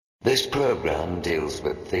This program deals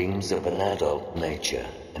with themes of an adult nature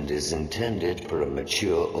and is intended for a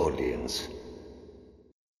mature audience.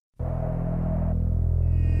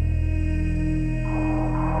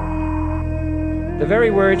 The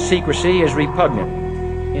very word secrecy is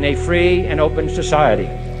repugnant in a free and open society.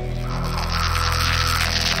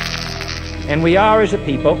 And we are, as a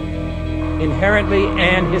people, inherently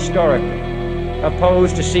and historically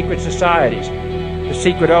opposed to secret societies, to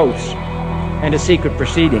secret oaths, and to secret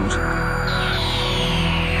proceedings.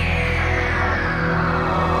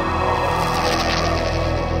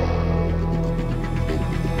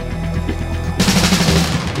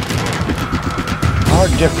 Our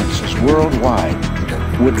differences worldwide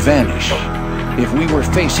would vanish if we were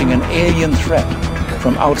facing an alien threat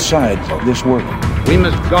from outside this world. We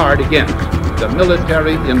must guard against the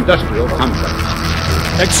military-industrial complex.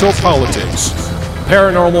 Exopolitics,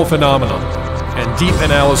 paranormal phenomena, and deep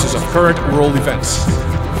analysis of current world events.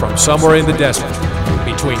 From somewhere in the desert,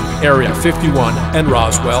 between Area 51 and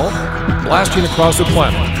Roswell, blasting across the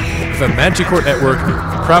planet, the Manticore Network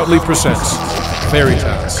proudly presents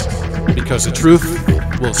Veritas, because the truth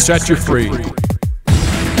will set you free.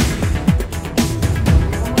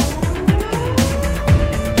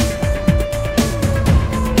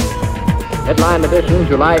 Headline edition,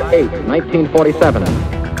 July 8, 1947.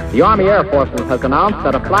 The Army Air Forces has announced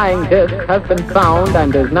that a flying disc has been found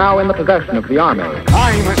and is now in the possession of the Army.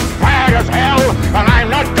 I'm as mad as hell, and I'm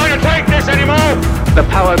not going to take this anymore! The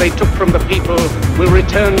power they took from the people will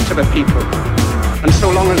return to the people. And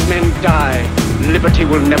so long as men die, liberty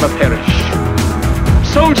will never perish.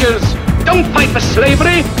 Soldiers, don't fight for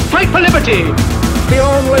slavery, fight for liberty! The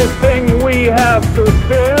only thing we have to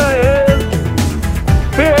fear is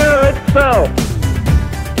fear itself.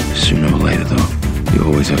 Sooner or later, though, you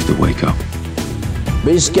always have to wake up.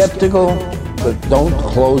 Be skeptical, but don't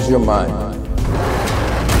close your mind.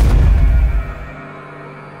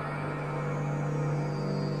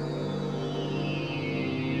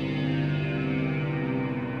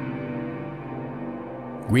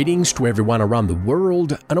 Greetings to everyone around the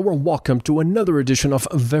world, and a warm welcome to another edition of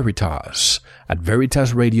Veritas at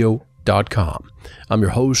veritasradio.com. I'm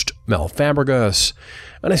your host, Mel Fabregas,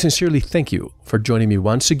 and I sincerely thank you for joining me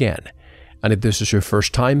once again. And if this is your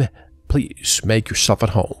first time, please make yourself at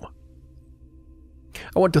home.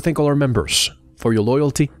 I want to thank all our members for your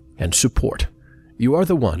loyalty and support. You are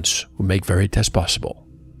the ones who make Veritas possible.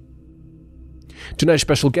 Tonight's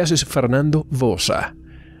special guest is Fernando Vossa.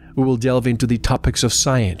 We will delve into the topics of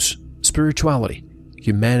science, spirituality,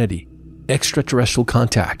 humanity, extraterrestrial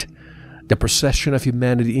contact, the procession of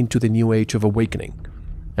humanity into the new age of awakening,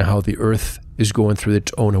 and how the Earth is going through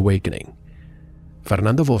its own awakening.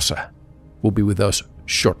 Fernando Vossa will be with us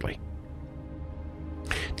shortly.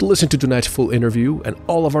 To listen to tonight's full interview and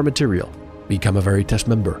all of our material, become a Veritas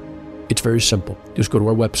member. It's very simple. Just go to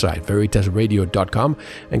our website, veritasradio.com,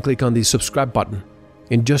 and click on the subscribe button.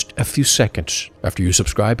 In just a few seconds after you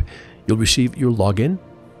subscribe, you'll receive your login,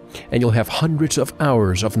 and you'll have hundreds of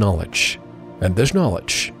hours of knowledge. And this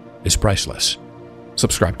knowledge is priceless.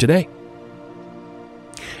 Subscribe today.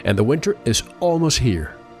 And the winter is almost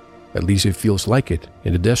here. At least it feels like it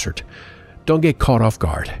in the desert. Don't get caught off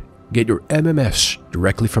guard. Get your MMS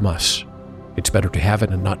directly from us. It's better to have it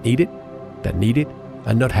and not need it than need it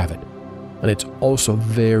and not have it. And it's also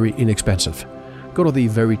very inexpensive. Go to the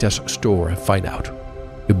Veritas store and find out.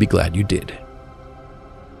 You'll be glad you did.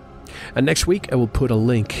 And next week, I will put a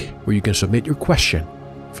link where you can submit your question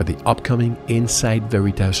for the upcoming Inside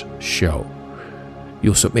Veritas show.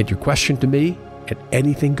 You'll submit your question to me, and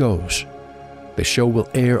anything goes. The show will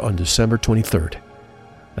air on December 23rd,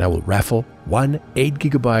 and I will raffle one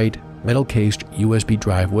 8GB metal-cased USB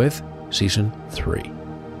drive with Season 3.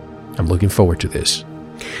 I'm looking forward to this.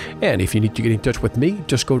 And if you need to get in touch with me,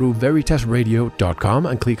 just go to veritasradio.com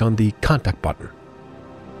and click on the contact button.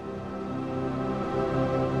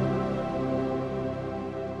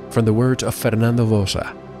 From the words of Fernando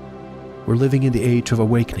Vossa, we're living in the age of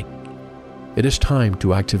awakening. It is time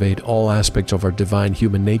to activate all aspects of our divine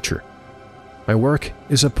human nature. My work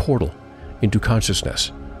is a portal into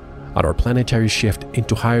consciousness, on our planetary shift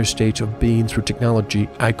into higher states of being through technology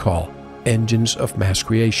I call engines of mass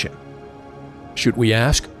creation. Should we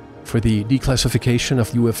ask for the declassification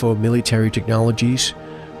of UFO military technologies,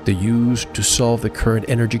 the use to solve the current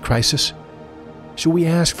energy crisis? Should we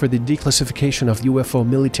ask for the declassification of UFO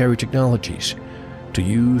military technologies to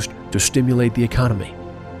use to stimulate the economy?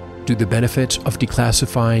 Do the benefits of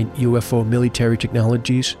declassifying UFO military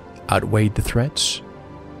technologies outweigh the threats?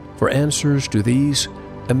 For answers to these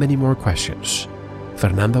and many more questions,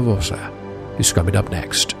 Fernando Vossa is coming up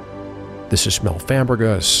next. This is Mel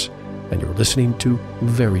Fabregas, and you're listening to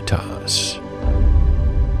Veritas.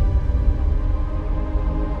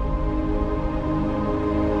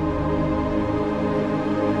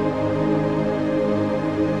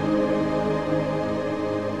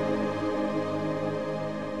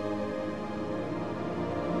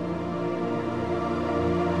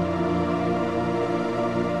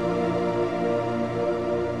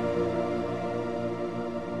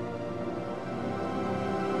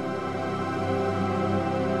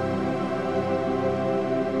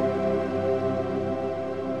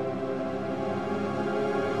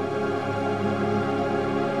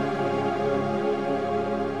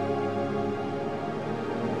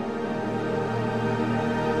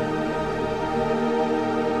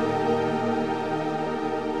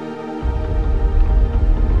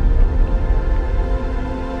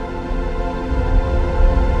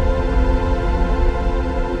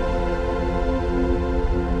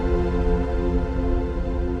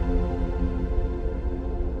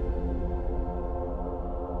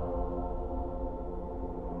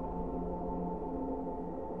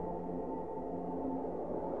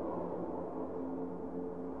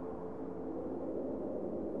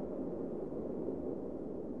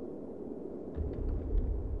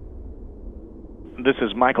 This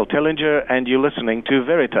is Michael Tellinger, and you're listening to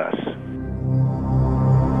Veritas.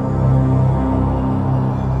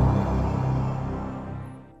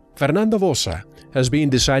 Fernando Vossa has been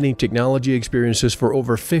designing technology experiences for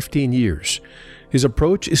over 15 years. His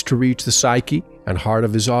approach is to reach the psyche and heart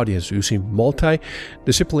of his audience using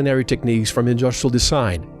multidisciplinary techniques from industrial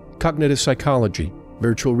design, cognitive psychology,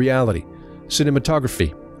 virtual reality,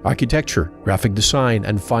 cinematography, architecture, graphic design,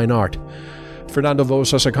 and fine art. Fernando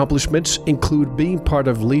Vossa's accomplishments include being part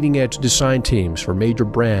of leading-edge design teams for major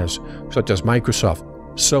brands such as Microsoft,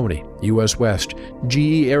 Sony, US West,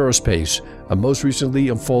 GE Aerospace, and most recently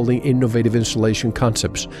unfolding innovative installation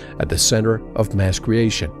concepts at the center of mass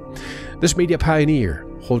creation. This media pioneer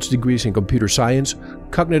holds degrees in computer science,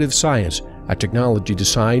 cognitive science, and technology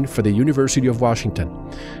design for the University of Washington.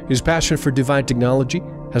 His passion for divine technology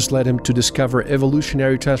has led him to discover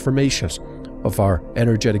evolutionary transformations of our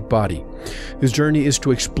energetic body. His journey is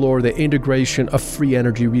to explore the integration of free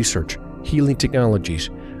energy research, healing technologies,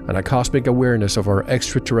 and a cosmic awareness of our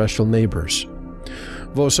extraterrestrial neighbors.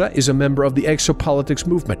 Vossa is a member of the exopolitics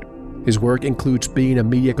movement. His work includes being a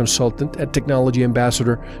media consultant and technology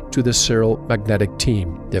ambassador to the Searle Magnetic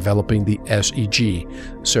Team, developing the SEG,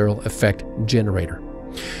 Searle Effect Generator.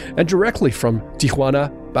 And directly from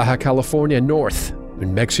Tijuana, Baja California North,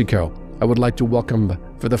 in Mexico, I would like to welcome,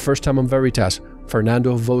 for the first time on Veritas,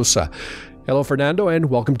 Fernando Vossa. Hello, Fernando,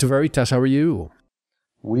 and welcome to Veritas. How are you?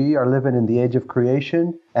 We are living in the age of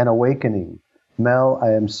creation and awakening. Mel,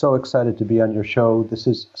 I am so excited to be on your show. This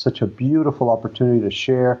is such a beautiful opportunity to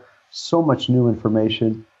share so much new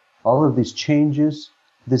information. All of these changes,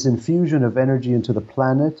 this infusion of energy into the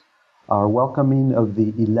planet, our welcoming of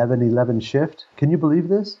the 1111 shift. Can you believe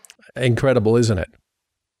this? Incredible, isn't it?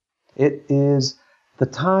 It is the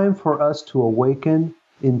time for us to awaken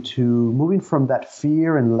into moving from that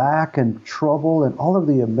fear and lack and trouble and all of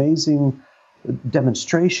the amazing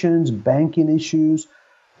demonstrations, banking issues,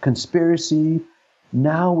 conspiracy.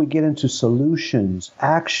 Now we get into solutions,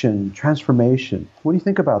 action, transformation. What do you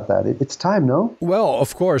think about that? It's time, no? Well,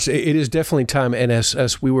 of course, it is definitely time. And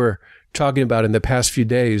as we were talking about in the past few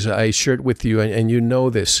days, I shared with you, and you know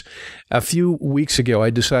this, a few weeks ago, I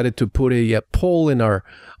decided to put a poll on our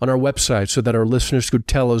website so that our listeners could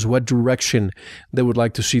tell us what direction they would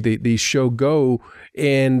like to see the show go.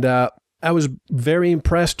 And I was very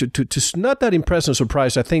impressed, to not that impressed and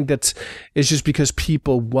surprised. I think it's just because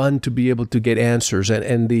people want to be able to get answers.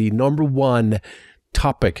 And the number one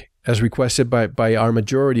topic, as requested by our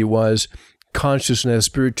majority, was consciousness,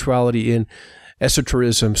 spirituality, and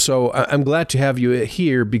esotericism. So I'm glad to have you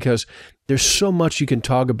here because there's so much you can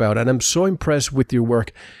talk about. And I'm so impressed with your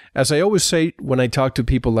work. As I always say when I talk to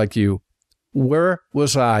people like you, where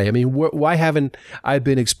was I? I mean, why haven't I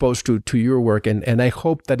been exposed to your work? And I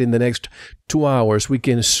hope that in the next 2 hours, we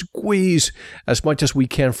can squeeze as much as we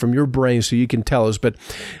can from your brain so you can tell us. But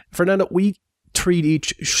Fernando, we treat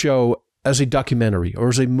each show as a documentary or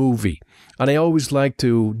as a movie. And I always like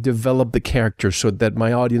to develop the characters so that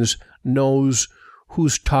my audience knows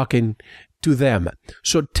who's talking to them.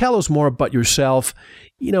 So tell us more about yourself.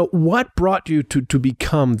 You know, what brought you to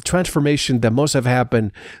become the transformation that must have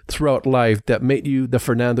happened throughout life that made you the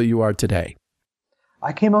Fernando you are today?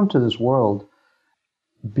 I came onto this world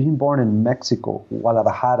being born in Mexico,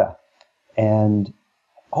 Guadalajara, and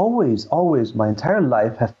always, my entire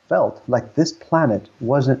life have felt like this planet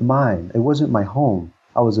wasn't mine. It wasn't my home.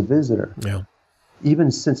 I was a visitor. Yeah.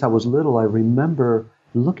 Even since I was little, I remember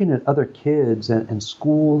looking at other kids and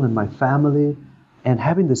school and my family and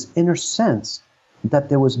having this inner sense that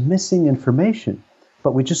there was missing information,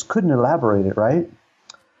 but we just couldn't elaborate it, right?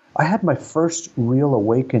 I had my first real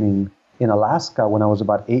awakening in Alaska when I was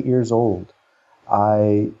about 8 years old.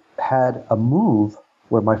 I had a move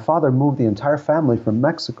where my father moved the entire family from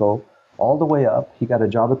Mexico all the way up. He got a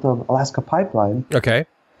job at the Alaska Pipeline. Okay.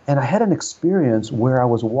 And I had an experience where I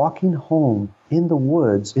was walking home in the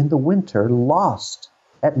woods in the winter, lost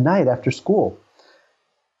at night after school.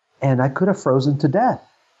 And I could have frozen to death.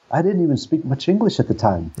 I didn't even speak much English at the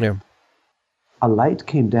time. Yeah. A light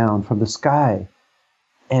came down from the sky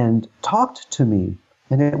and talked to me.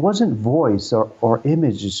 And it wasn't voice or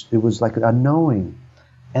images. It was like a knowing.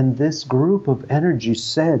 And this group of energy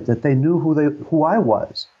said that they knew who I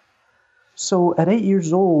was. So at 8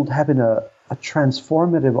 years old, having a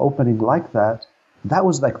transformative opening like that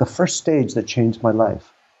was like the first stage that changed my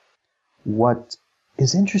life. What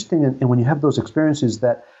is interesting, and when you have those experiences,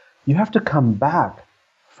 that you have to come back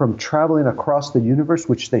from traveling across the universe,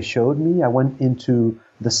 which they showed me. I went into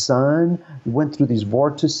the sun, went through these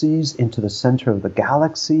vortices into the center of the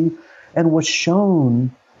galaxy, and was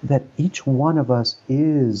shown that each one of us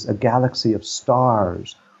is a galaxy of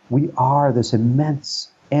stars. We are this immense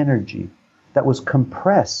energy that was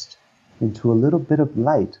compressed into a little bit of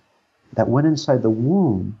light that went inside the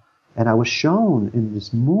womb. And I was shown in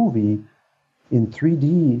this movie in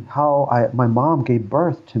 3D how my mom gave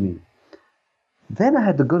birth to me. Then I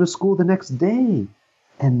had to go to school the next day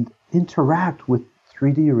and interact with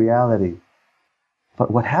 3D reality.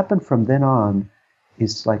 But what happened from then on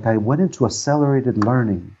is like I went into accelerated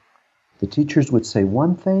learning. The teachers would say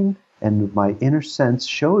one thing, and my inner sense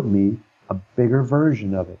showed me a bigger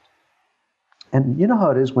version of it. And you know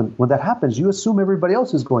how it is when that happens, you assume everybody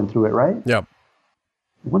else is going through it, right? Yeah.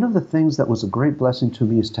 One of the things that was a great blessing to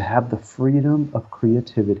me is to have the freedom of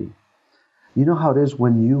creativity. You know how it is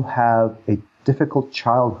when you have a difficult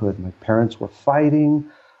childhood. My parents were fighting.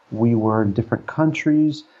 We were in different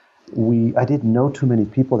countries. I didn't know too many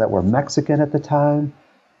people that were Mexican at the time.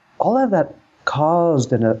 All of that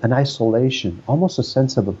caused an isolation, almost a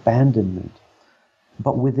sense of abandonment.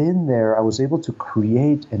 But within there, I was able to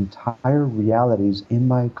create entire realities in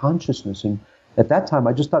my consciousness. And at that time,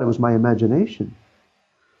 I just thought it was my imagination.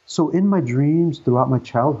 So in my dreams throughout my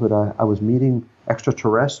childhood, I was meeting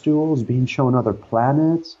extraterrestrials, being shown other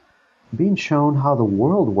planets, being shown how the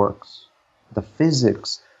world works, the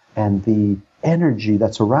physics and the energy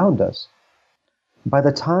that's around us. By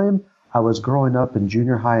the time I was growing up in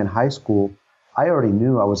junior high and high school, I already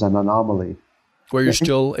knew I was an anomaly. Were you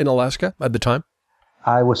still in Alaska at the time?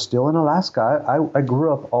 I was still in Alaska. I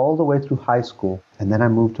grew up all the way through high school, and then I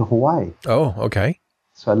moved to Hawaii. Oh, okay.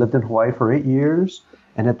 So I lived in Hawaii for 8 years,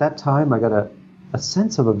 and at that time I got a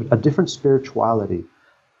sense of a different spirituality.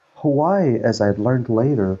 Hawaii, as I had learned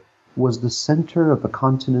later, was the center of the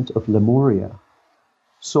continent of Lemuria.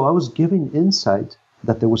 So I was given insight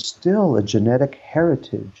that there was still a genetic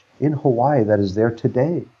heritage in Hawaii that is there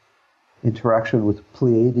today. Interaction with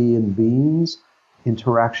Pleiadian beings,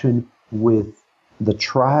 interaction with the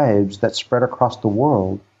tribes that spread across the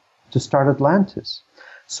world to start Atlantis.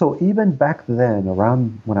 So even back then,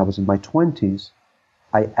 around when I was in my 20s,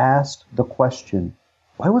 I asked the question,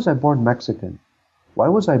 why was I born Mexican? Why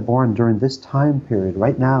was I born during this time period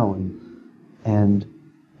right now? And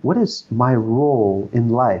what is my role in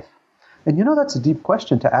life? And you know, that's a deep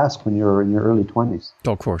question to ask when you're in your early 20s.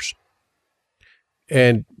 Of course.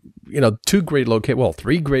 And, you know, three great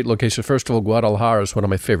locations. First of all, Guadalajara is one of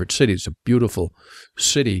my favorite cities, a beautiful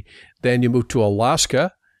city. Then you move to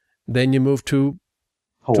Alaska. Then you move to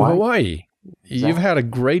Hawaii. Exactly. You've had a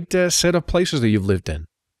great set of places that you've lived in.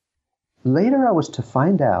 Later, I was to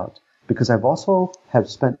find out, because I've also have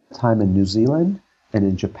spent time in New Zealand and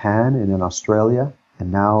in Japan and in Australia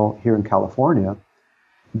and now here in California.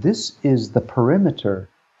 This is the perimeter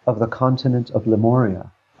of the continent of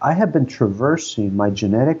Lemuria. I have been traversing my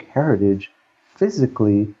genetic heritage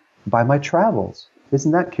physically by my travels.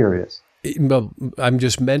 Isn't that curious? I'm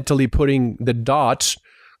just mentally putting the dots,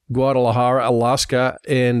 Guadalajara, Alaska,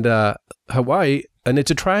 and Hawaii, and it's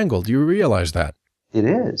a triangle. Do you realize that? It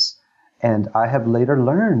is. And I have later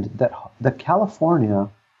learned that California,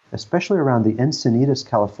 especially around the Encinitas,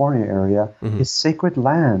 California area, is sacred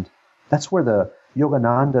land. That's where the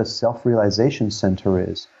Yogananda Self-Realization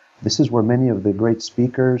Center is. This is where many of the great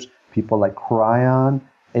speakers, people like Cryon,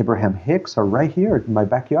 Abraham Hicks, are right here in my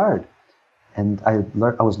backyard. And I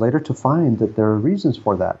was later to find that there are reasons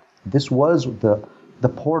for that. This was the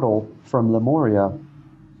portal from Lemuria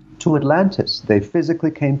to Atlantis. They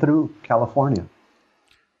physically came through California.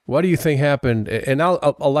 What do you think happened? And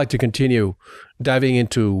I'll like to continue diving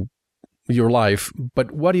into your life,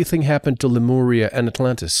 but what do you think happened to Lemuria and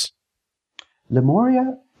Atlantis?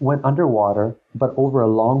 Lemuria went underwater, but over a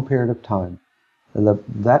long period of time.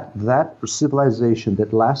 That civilization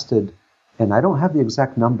that lasted, and I don't have the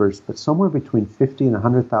exact numbers, but somewhere between 50 and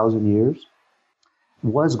 100,000 years,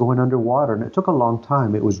 was going underwater, and it took a long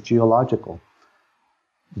time. It was geological.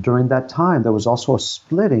 During that time, there was also a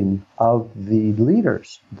splitting of the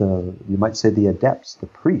leaders, you might say the adepts, the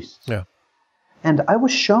priests. Yeah. And I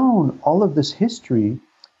was shown all of this history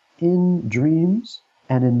in dreams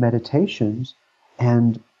and in meditations.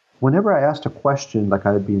 And whenever I asked a question, like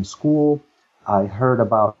I'd be in school, I heard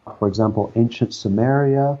about, for example, ancient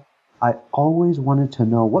Samaria. I always wanted to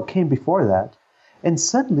know what came before that. And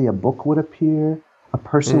suddenly a book would appear. A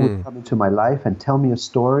person would come into my life and tell me a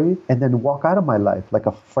story and then walk out of my life, like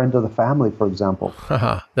a friend of the family, for example.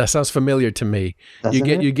 That sounds familiar to me.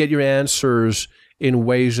 You get your answers in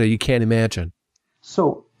ways that you can't imagine.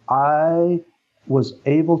 So I was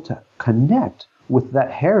able to connect with that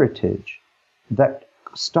heritage that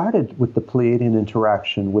started with the Pleiadian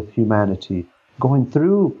interaction with humanity, going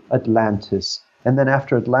through Atlantis. And then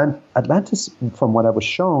after Atlantis, from what I was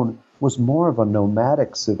shown, was more of a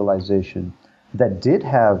nomadic civilization that did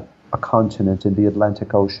have a continent in the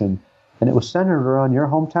Atlantic Ocean, and it was centered around your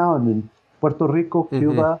hometown in Puerto Rico,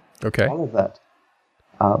 Cuba, all of that.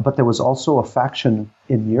 But there was also a faction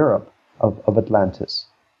in Europe of Atlantis,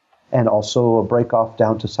 and also a break-off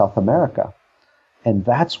down to South America. And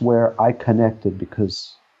that's where I connected,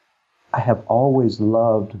 because I have always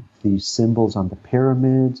loved the symbols on the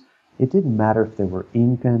pyramids. It didn't matter if they were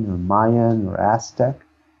Incan or Mayan or Aztec,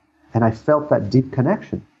 and I felt that deep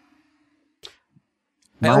connection.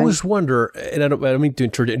 I always wonder, and I don't mean to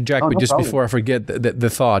interject, but just before I forget the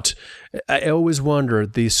thoughts, I always wonder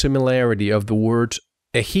the similarity of the word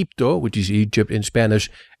Egipto, which is Egypt in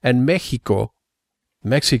Spanish, and Mexico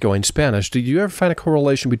in Spanish. Did you ever find a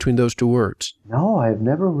correlation between those two words? No, I've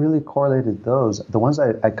never really correlated those. The ones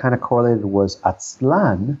I kind of correlated was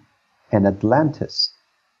Aztlan and Atlantis.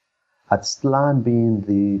 Aztlan being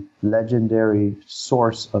the legendary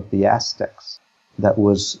source of the Aztecs. That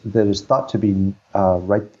is thought to be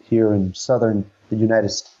right here in southern the United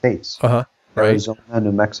States. Arizona,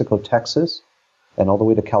 New Mexico, Texas, and all the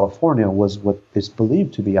way to California was what is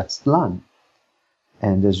believed to be Aztlan.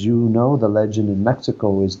 And as you know, the legend in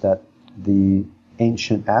Mexico is that the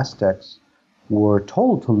ancient Aztecs were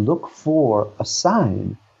told to look for a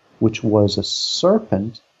sign, which was a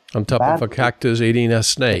serpent on top of a cactus eating a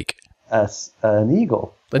snake. An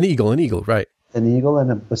eagle. An eagle, right. An eagle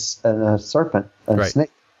and a serpent and a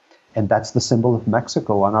snake. And that's the symbol of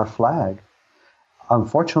Mexico on our flag.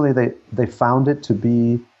 Unfortunately, they found it to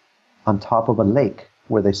be on top of a lake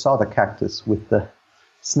where they saw the cactus with the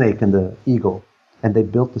snake and the eagle. And they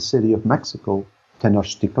built the city of Mexico,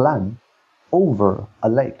 Tenochtitlan, over a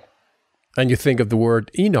lake. And you think of the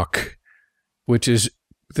word Enoch, which is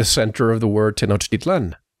the center of the word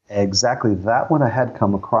Tenochtitlan. Exactly. That one I had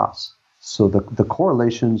come across. So the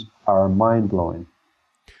correlations are mind-blowing.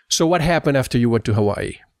 So what happened after you went to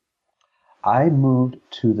Hawaii? I moved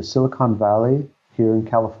to the Silicon Valley here in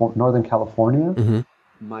Northern California.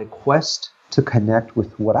 My quest to connect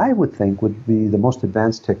with what I would think would be the most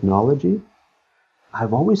advanced technology.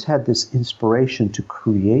 I've always had this inspiration to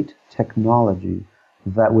create technology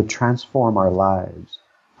that would transform our lives.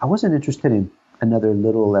 I wasn't interested in another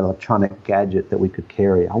little electronic gadget that we could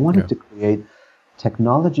carry. I wanted to create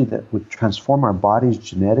technology that would transform our bodies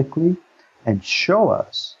genetically and show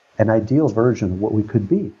us an ideal version of what we could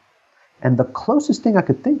be. And the closest thing I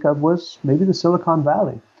could think of was maybe the Silicon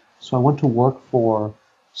Valley. So I went to work for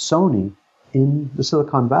Sony in the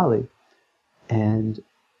Silicon Valley. And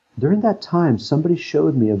during that time, somebody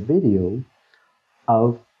showed me a video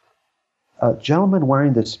of a gentleman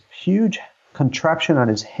wearing this huge contraption on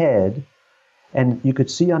his head. And you could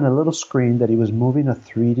see on a little screen that he was moving a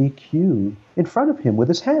 3D cube in front of him with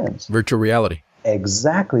his hands. Virtual reality.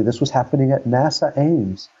 Exactly. This was happening at NASA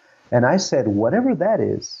Ames. And I said, whatever that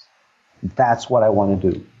is, that's what I want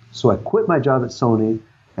to do. So I quit my job at Sony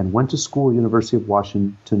and went to school, University of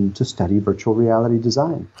Washington, to study virtual reality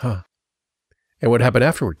design. And what happened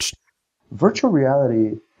afterwards? Virtual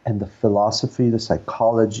reality and the philosophy, the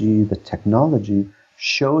psychology, the technology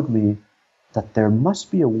showed me that there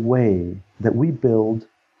must be a way that we build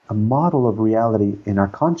a model of reality in our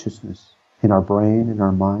consciousness, in our brain, in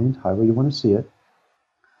our mind, however you want to see it.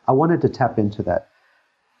 I wanted to tap into that.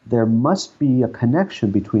 There must be a connection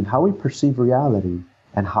between how we perceive reality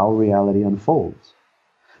and how reality unfolds.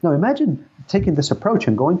 Now imagine taking this approach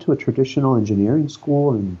and going to a traditional engineering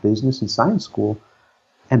school and business and science school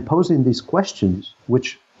and posing these questions,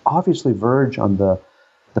 which obviously verge on the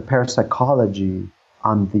parapsychology,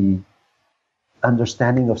 on the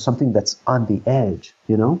understanding of something that's on the edge,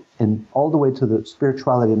 and all the way to the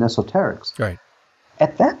spirituality and esoterics. Right.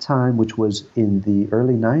 At that time, which was in the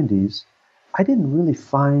early 90s, I didn't really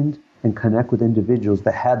find and connect with individuals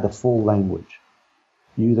that had the full language.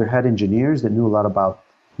 You either had engineers that knew a lot about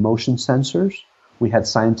motion sensors, we had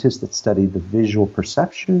scientists that studied the visual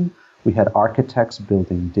perception, we had architects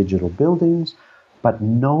building digital buildings, but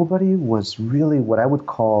nobody was really what I would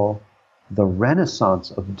call the renaissance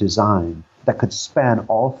of design that could span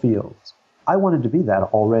all fields. I wanted to be that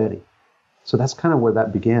already. So that's kind of where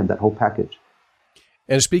that began, that whole package.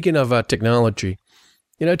 And speaking of technology,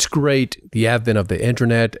 it's great, the advent of the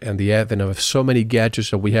internet and the advent of so many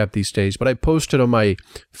gadgets that we have these days. But I posted on my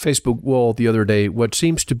Facebook wall the other day what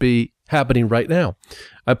seems to be happening right now.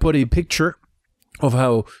 I put a picture of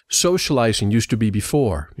how socializing used to be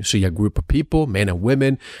before. You see a group of people, men and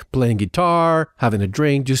women, playing guitar, having a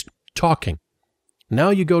drink, just talking.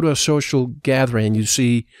 Now you go to a social gathering and you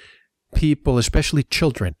see people, especially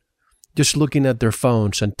children, just looking at their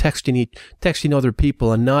phones and texting other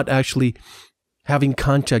people and not actually having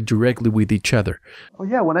contact directly with each other. Oh,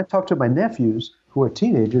 yeah. When I talk to my nephews who are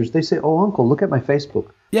teenagers, they say, "Oh, Uncle, look at my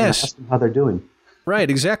Facebook." Yes. And I ask them how they're doing. Right,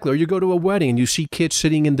 exactly. Or you go to a wedding and you see kids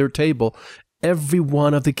sitting in their table. Every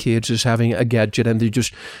one of the kids is having a gadget and they're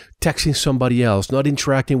just texting somebody else, not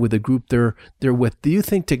interacting with the group they're with. Do you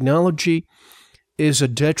think technology is a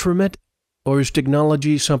detriment, or is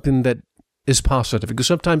technology something that is positive? Because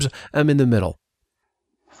sometimes I'm in the middle.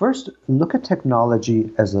 First, look at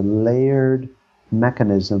technology as a layered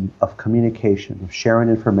mechanism of communication, of sharing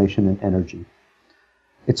information and energy.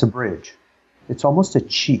 It's a bridge. It's almost a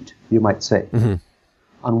cheat, you might say. Mm-hmm.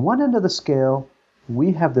 On one end of the scale,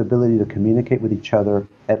 we have the ability to communicate with each other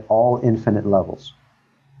at all infinite levels.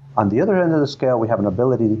 On the other end of the scale, we have an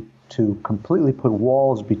ability to completely put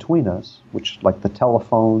walls between us, which like the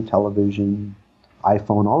telephone, television,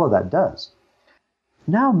 iPhone, all of that does.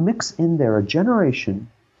 Now mix in there a generation,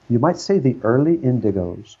 you might say the early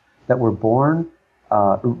indigos, that were born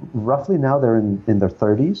roughly now they're in their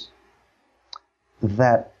 30s,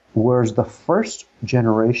 that was the first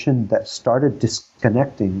generation that started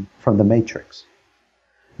disconnecting from the matrix.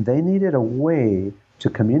 They needed a way to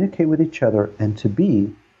communicate with each other and to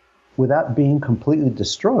be without being completely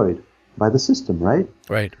destroyed by the system, right?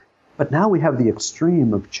 Right. But now we have the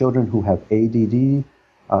extreme of children who have ADD,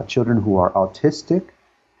 children who are autistic,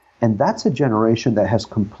 and that's a generation that has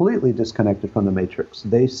completely disconnected from the matrix.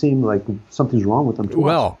 They seem like something's wrong with them.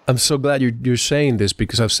 Well, I'm so glad you're saying this,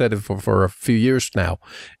 because I've said it for a few years now.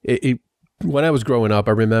 When I was growing up,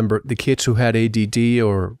 I remember the kids who had ADD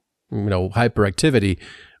or hyperactivity.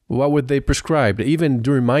 What would they prescribe? Even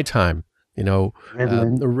during my time,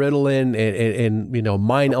 Ritalin and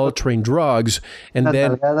mind-altering drugs, and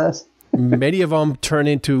then many of them turn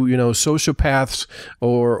into sociopaths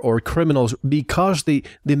or criminals because the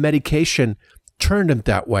medication turned them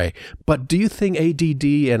that way. But do you think ADD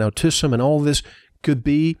and autism and all this could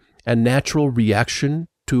be a natural reaction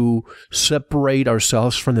to separate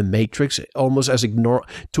ourselves from the matrix, almost as ignore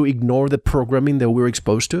the programming that we're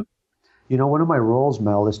exposed to? One of my roles,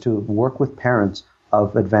 Mel, is to work with parents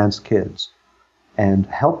of advanced kids and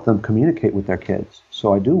help them communicate with their kids.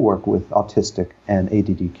 So I do work with autistic and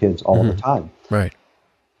ADD kids all the time. Right.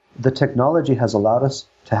 The technology has allowed us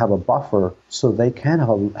to have a buffer so they can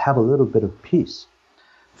have a little bit of peace.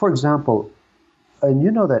 For example, and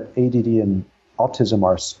you know that ADD and autism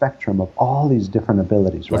are a spectrum of all these different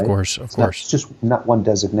abilities, right? Of course. It's just not one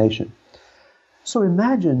designation. So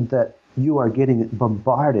imagine that you are getting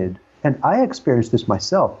bombarded, and I experienced this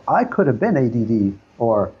myself. I could have been ADD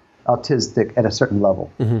or autistic at a certain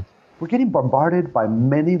level. Mm-hmm. We're getting bombarded by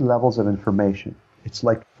many levels of information. It's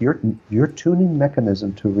like your tuning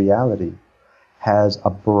mechanism to reality has a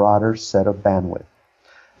broader set of bandwidth.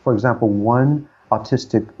 For example, one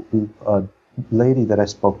autistic lady that I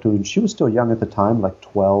spoke to, and she was still young at the time, like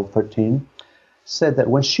 12, 13, said that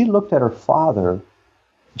when she looked at her father,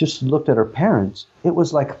 just looked at her parents, it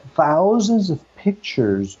was like thousands of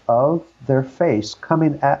pictures of their face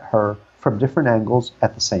coming at her from different angles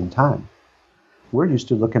at the same time. We're used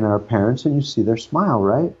to looking at our parents and you see their smile,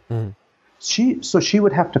 right? Mm. So she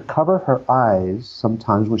would have to cover her eyes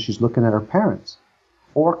sometimes when she's looking at her parents,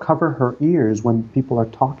 or cover her ears when people are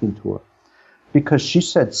talking to her. Because she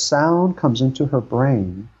said sound comes into her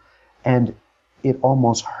brain and it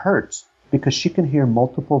almost hurts because she can hear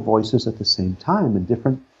multiple voices at the same time in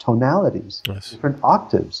different tonalities, yes, different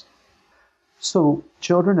octaves. So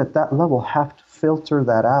children at that level have to filter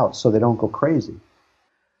that out so they don't go crazy.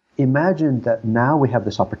 imagine that now we have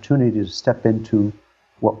this opportunity to step into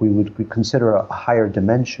what we would consider a higher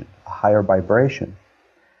dimension, a higher vibration.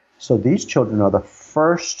 So these children are the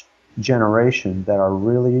first generation that are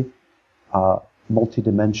really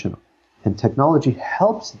multidimensional. And technology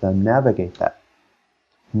helps them navigate that.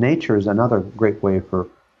 Nature is another great way for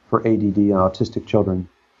ADD and autistic children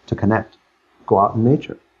to connect. Go out in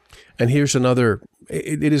nature. And here's another,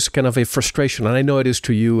 it is kind of a frustration, and I know it is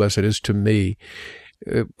to you as it is to me.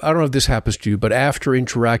 I don't know if this happens to you, but after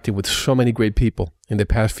interacting with so many great people in the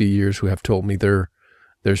past few years who have told me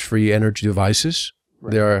there's free energy devices,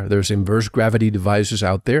 right. There's inverse gravity devices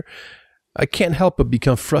out there, I can't help but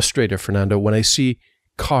become frustrated, Fernando, when I see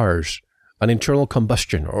cars, an internal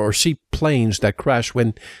combustion, or see planes that crash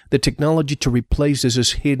when the technology to replace this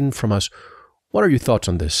is hidden from us. What are your thoughts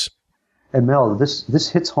on this? And Mel, this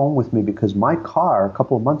hits home with me because my car, a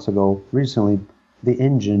couple of months ago, recently, the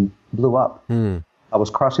engine blew up. I was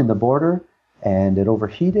crossing the border and it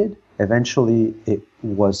overheated. Eventually, it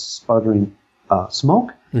was sputtering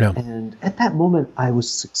smoke. Yeah. And at that moment, I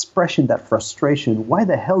was expressing that frustration. Why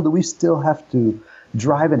the hell do we still have to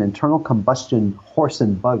drive an internal combustion horse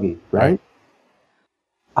and buggy, right?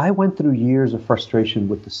 I went through years of frustration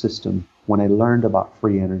with the system when I learned about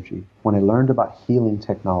free energy, when I learned about healing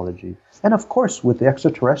technology, and of course with the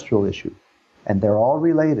extraterrestrial issue. And they're all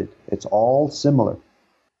related. It's all similar.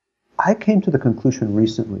 I came to the conclusion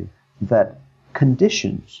recently that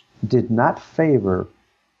conditions did not favor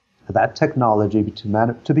that technology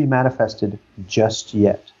to be manifested just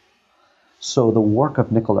yet. So the work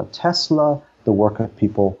of Nikola Tesla, the work of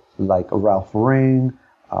people like Ralph Ring,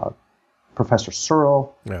 Professor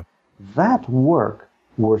Searle, that work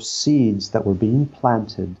were seeds that were being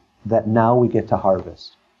planted that now we get to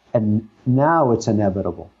harvest. And now it's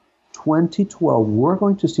inevitable. 2012, we're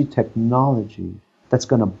going to see technology that's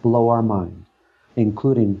going to blow our mind,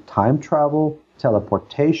 including time travel,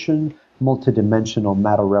 teleportation, multidimensional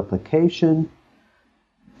matter replication.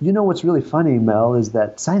 You know what's really funny, Mel, is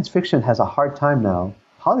that science fiction has a hard time now.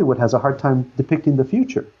 Hollywood has a hard time depicting the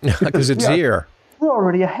future. Because it's here. We're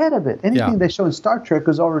already ahead of it. Anything they show in Star Trek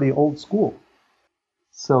is already old school.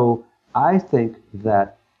 So I think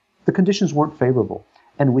that the conditions weren't favorable.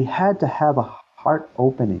 And we had to have a heart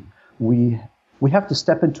opening. We have to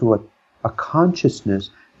step into a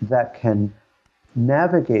consciousness that can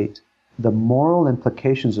navigate the moral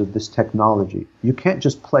implications of this technology. You can't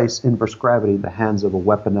just place inverse gravity in the hands of a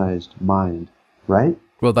weaponized mind, right?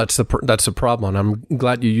 Well, that's the problem. I'm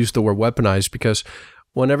glad you used the word weaponized, because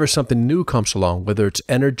whenever something new comes along, whether it's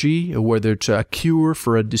energy or whether it's a cure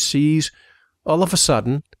for a disease, all of a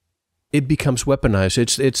sudden it becomes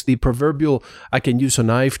weaponized. It's the proverbial, I can use a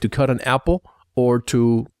knife to cut an apple or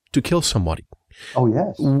to kill somebody. Oh,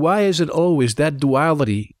 yes. Why is it always that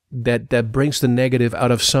duality that brings the negative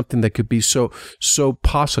out of something that could be so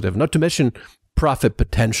positive? Not to mention profit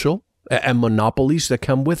potential and monopolies that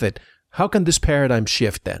come with it. How can this paradigm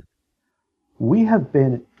shift then? We have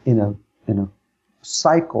been in a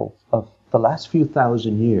cycle of the last few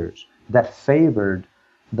thousand years that favored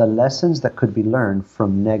the lessons that could be learned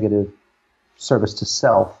from negative service to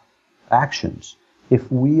self actions.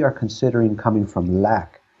 If we are considering coming from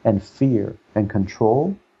lack and fear and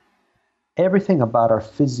control, everything about our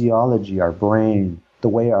physiology, our brain, the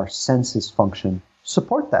way our senses function,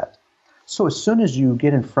 support that. So as soon as you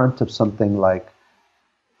get in front of something like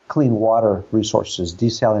clean water resources,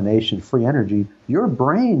 desalination, free energy, your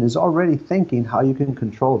brain is already thinking how you can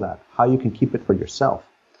control that, how you can keep it for yourself,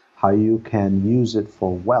 how you can use it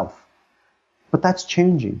for wealth. But that's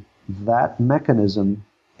changing. That mechanism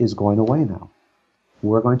is going away now.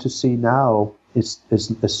 We're going to see now, as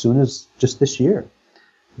soon as just this year,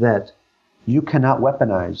 that you cannot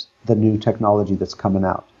weaponize the new technology that's coming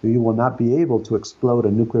out. You will not be able to explode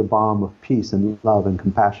a nuclear bomb of peace and love and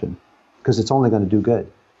compassion, because it's only going to do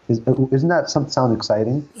good. Isn't that sound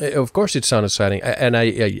exciting? Of course it sounds exciting. And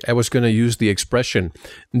I was going to use the expression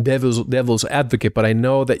devil's advocate, but I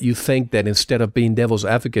know that you think that instead of being devil's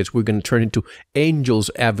advocates, we're going to turn into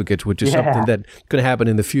angel's advocates, which is something that could happen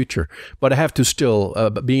in the future. But I have to still,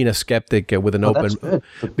 being a skeptic with an open...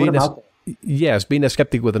 being a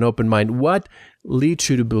skeptic with an open mind, what leads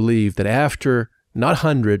you to believe that after not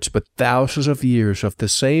hundreds, but thousands of years of the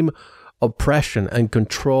same oppression and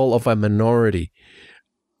control of a minority,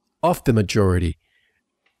 of the majority,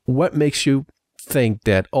 what makes you think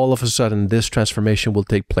that all of a sudden this transformation will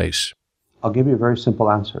take place? I'll give you a very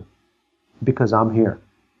simple answer. Because I'm here.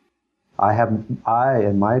 I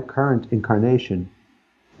and my current incarnation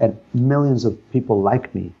and millions of people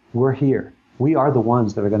like me, we're here. We are the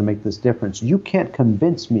ones that are going to make this difference. You can't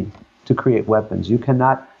convince me to create weapons. You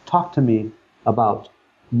cannot talk to me about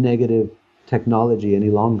negative technology any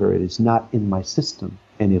longer. It is not in my system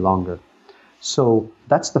any longer. So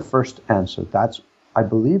that's the first answer. I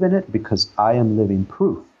believe in it because I am living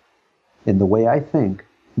proof in the way I think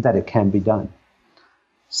that it can be done.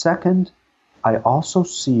 Second, I also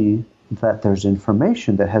see that there's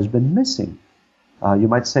information that has been missing. You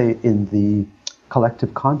might say in the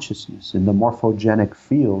collective consciousness, in the morphogenic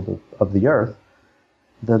field of the earth,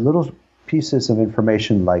 the little pieces of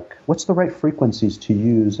information like what's the right frequencies to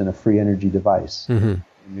use in a free energy device when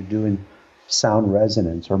you're doing sound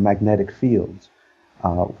resonance or magnetic fields.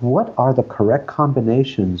 What are the correct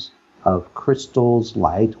combinations of crystals,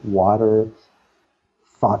 light, water,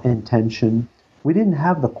 thought, intention? We didn't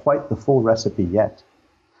have quite the full recipe yet.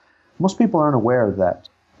 Most people aren't aware that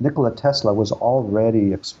Nikola Tesla was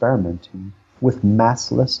already experimenting with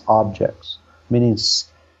massless objects, meaning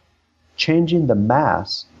changing the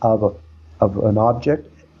mass of an object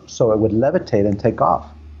so it would levitate and take off.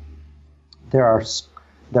 There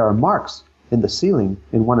are marks in the ceiling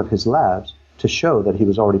in one of his labs to show that he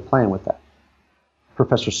was already playing with that.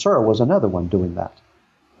 Professor Searle was another one doing that,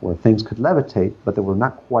 where things could levitate, but they were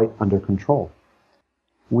not quite under control.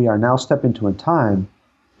 We are now stepping into a time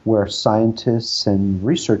where scientists and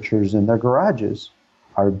researchers in their garages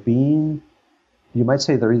are being, you might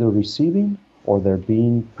say they're either receiving or they're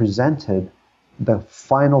being presented the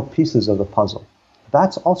final pieces of the puzzle.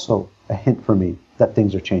 That's also a hint for me that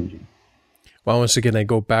things are changing. Well, once again, I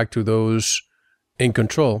go back to those in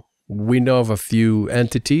control. We know of a few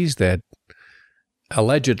entities that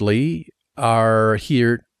allegedly are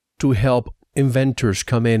here to help inventors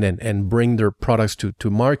come in and bring their products to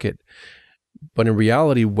market. But in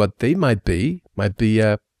reality, what they might be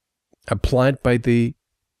a plant by the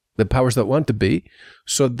powers that want to be,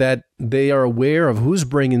 so that they are aware of who's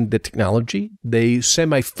bringing the technology. They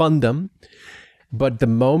semi-fund them. But the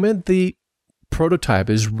moment the prototype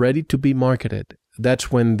is ready to be marketed,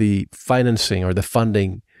 that's when the financing or the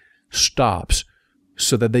funding stops,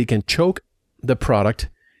 so that they can choke the product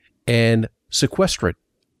and sequester it.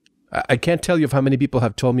 I can't tell you of how many people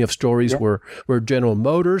have told me of stories where General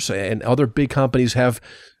Motors and other big companies have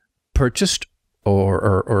purchased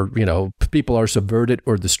or people are subverted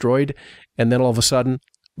or destroyed, and then all of a sudden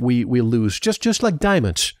we lose. Just like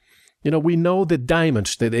diamonds. We know that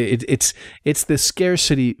diamonds, it's the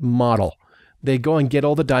scarcity model. They go and get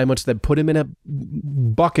all the diamonds, they put them in a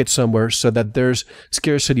bucket somewhere so that there's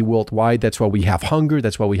scarcity worldwide. That's why we have hunger.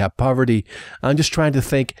 That's why we have poverty. I'm just trying to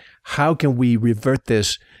think, how can we revert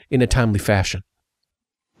this in a timely fashion?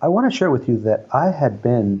 I want to share with you that I had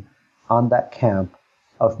been on that camp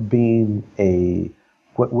of being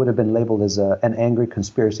what would have been labeled as an angry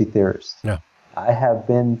conspiracy theorist. Yeah. I have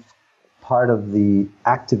been part of the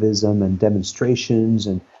activism and demonstrations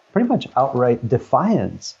and pretty much outright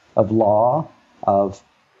defiance of law, of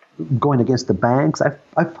going against the banks.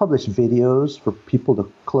 I've published videos for people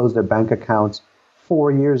to close their bank accounts.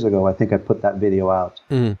 4 years ago, I think I put that video out.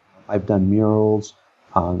 I've done murals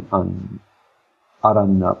out on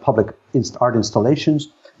public art installations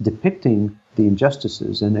depicting the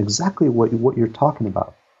injustices and exactly what you're talking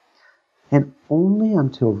about. And only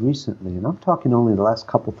until recently, and I'm talking only the last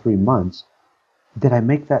 3 months, did I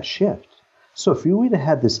make that shift. So if you would have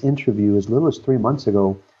had this interview as little as 3 months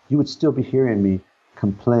ago, you would still be hearing me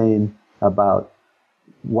complain about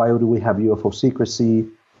why do we have UFO secrecy,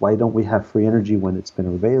 why don't we have free energy when it's been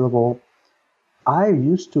available. I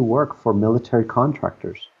used to work for military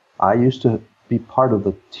contractors. I used to be part of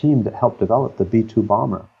the team that helped develop the B-2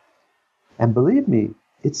 bomber. And believe me,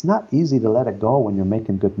 it's not easy to let it go when you're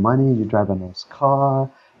making good money, you drive a nice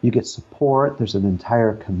car, you get support, there's an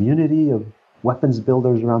entire community of weapons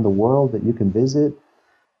builders around the world that you can visit.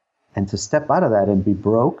 And to step out of that and be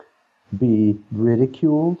broke, be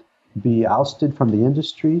ridiculed, be ousted from the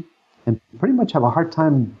industry, and pretty much have a hard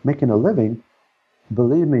time making a living,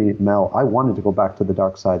 believe me, Mel, I wanted to go back to the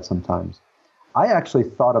dark side sometimes. I actually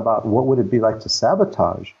thought about what would it be like to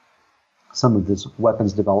sabotage some of this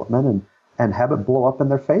weapons development and have it blow up in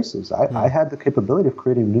their faces. I had the capability of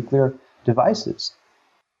creating nuclear devices.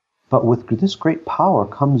 But with this great power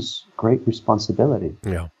comes great responsibility.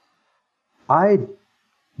 Yeah. I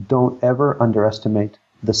don't ever underestimate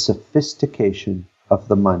the sophistication of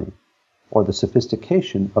the money or the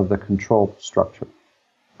sophistication of the control structure.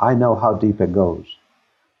 I know how deep it goes.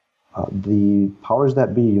 The powers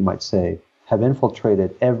that be, you might say, have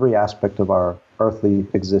infiltrated every aspect of our earthly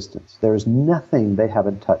existence. There is nothing they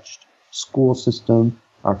haven't touched. School system,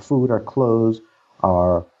 our food, our clothes,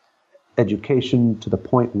 our education, to the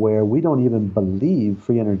point where we don't even believe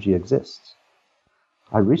free energy exists.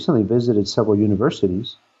 I recently visited several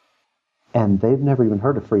universities, and they've never even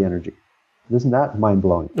heard of free energy. Isn't that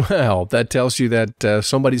mind-blowing? Well, that tells you that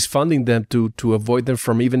somebody's funding them to avoid them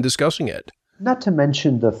from even discussing it. Not to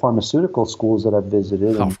mention the pharmaceutical schools that I've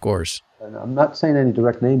visited. Of course. And I'm not saying any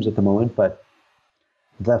direct names at the moment, but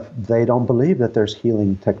they don't believe that there's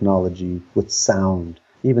healing technology with sound,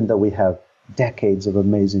 even though we have decades of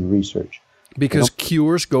amazing research. Because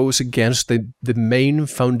cures goes against the main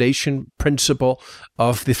foundation principle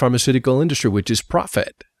of the pharmaceutical industry, which is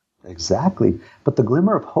profit. Exactly. But the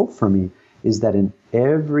glimmer of hope for me is that in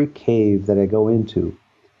every cave that I go into,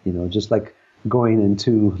 just like going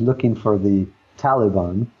into looking for the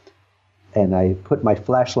Taliban, and I put my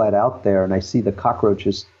flashlight out there and I see the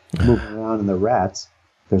cockroaches moving around and the rats,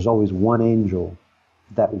 there's always one angel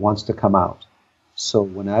that wants to come out. So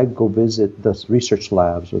when I go visit the research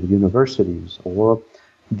labs or the universities or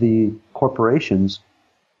the corporations,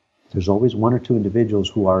 there's always one or two individuals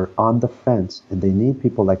who are on the fence, and they need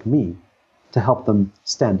people like me to help them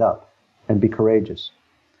stand up and be courageous,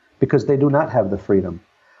 because they do not have the freedom.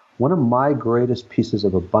 One of my greatest pieces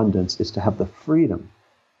of abundance is to have the freedom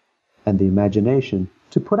and the imagination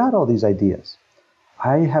to put out all these ideas.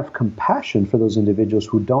 I have compassion for those individuals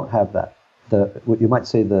who don't have that, what you might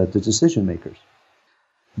say the decision makers.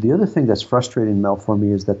 The other thing that's frustrating, Mel, for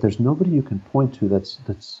me is that there's nobody you can point to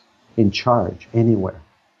that's in charge anywhere.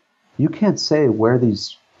 You can't say where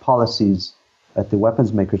these policies at the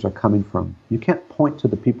weapons makers are coming from. You can't point to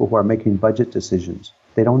the people who are making budget decisions.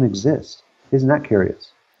 They don't exist. Isn't that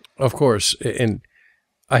curious? Of course. And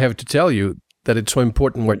I have to tell you that it's so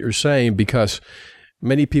important what you're saying, because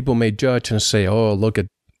many people may judge and say, oh, look at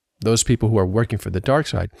those people who are working for the dark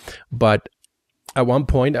side. But at one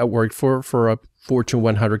point, I worked for a Fortune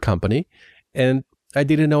 100 company, and I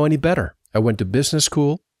didn't know any better. I went to business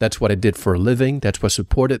school. That's what I did for a living. That's what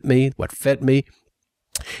supported me, what fed me.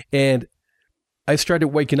 And I started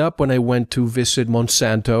waking up when I went to visit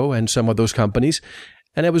Monsanto and some of those companies.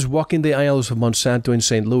 And I was walking the aisles of Monsanto in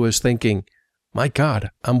St. Louis thinking, my God,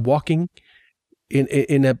 I'm walking in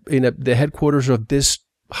the headquarters of this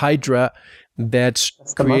Hydra that's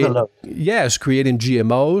creating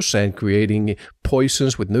GMOs and creating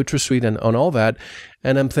poisons with NutraSweet and on all that.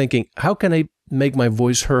 And I'm thinking, how can I make my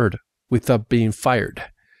voice heard without being fired?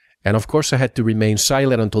 And of course, I had to remain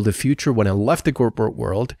silent until the future when I left the corporate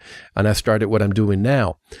world and I started what I'm doing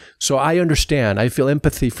now. So I understand. I feel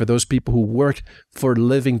empathy for those people who work for a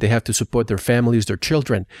living. They have to support their families, their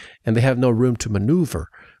children, and they have no room to maneuver.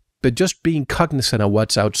 But just being cognizant of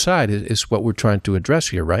what's outside is what we're trying to address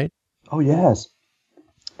here, right? Oh, yes.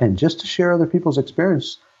 And just to share other people's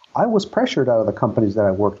experience, I was pressured out of the companies that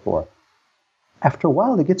I worked for. After a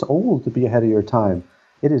while, it gets old to be ahead of your time.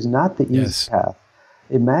 It is not the easy path.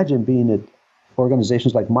 Imagine being at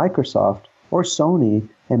organizations like Microsoft or Sony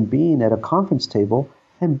and being at a conference table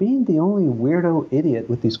and being the only weirdo idiot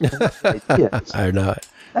with these crazy ideas. I know.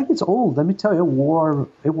 That gets old. Let me tell you,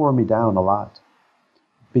 it wore me down a lot,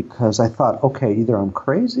 because I thought, okay, either I'm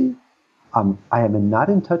crazy, I am not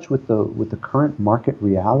in touch with the current market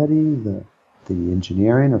reality, the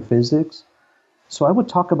engineering or physics. So I would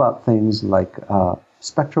talk about things like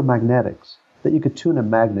spectromagnetics, that you could tune a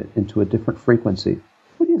magnet into a different frequency.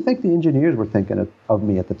 What do you think the engineers were thinking of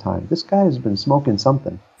me at the time? This guy has been smoking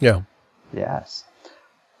something. Yeah. Yes.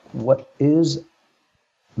 What is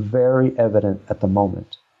very evident at the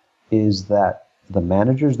moment is that the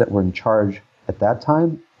managers that were in charge at that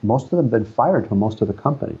time, most of them have been fired from most of the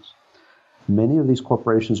companies. Many of these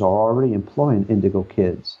corporations are already employing indigo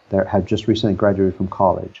kids that have just recently graduated from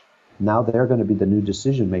college. Now they're going to be the new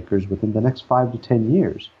decision makers within the next 5 to 10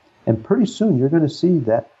 years. And pretty soon you're going to see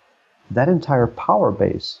that entire power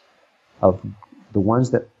base of the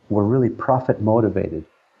ones that were really profit motivated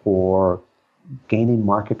or gaining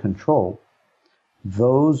market control,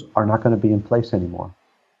 those are not going to be in place anymore.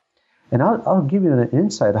 And I'll give you an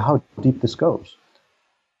insight of how deep this goes.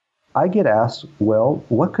 I get asked, well,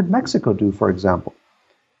 what could Mexico do, for example?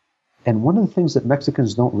 And one of the things that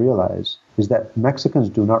Mexicans don't realize is that Mexicans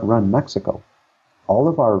do not run Mexico. All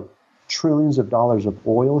of our trillions of dollars of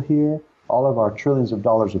oil here, all of our trillions of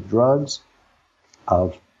dollars of drugs,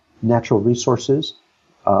 of natural resources,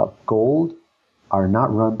 gold, are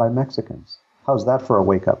not run by Mexicans. How's that for a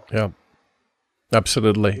wake-up? Yeah,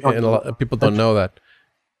 absolutely. And a lot of people don't know that.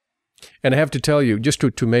 And I have to tell you, just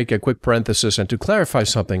to make a quick parenthesis and to clarify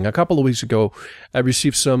something, a couple of weeks ago, I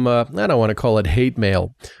received some, I don't want to call it hate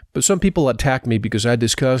mail, but some people attacked me because I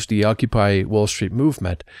discussed the Occupy Wall Street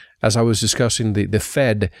movement as I was discussing the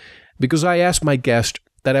Fed, because I asked my guest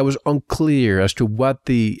that I was unclear as to what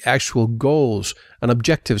the actual goals and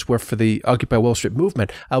objectives were for the Occupy Wall Street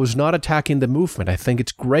movement. I was not attacking the movement. I think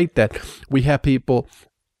it's great that we have people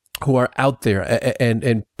who are out there,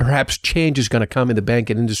 and perhaps change is going to come in the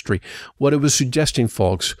banking industry. What it was suggesting,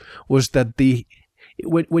 folks, was that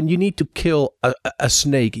when you need to kill a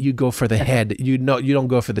snake, you go for the head. You don't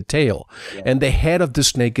go for the tail. Yeah. And the head of the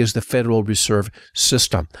snake is the Federal Reserve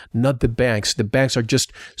System, not the banks. The banks are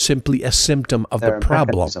just simply a symptom of the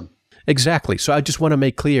problem. Mechanism. Exactly. So I just want to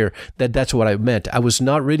make clear that that's what I meant. I was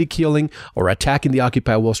not ridiculing or attacking the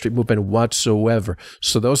Occupy Wall Street movement whatsoever.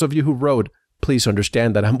 So those of you who wrote, please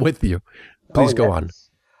understand that I'm with you. Please go on.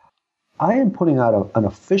 I am putting out an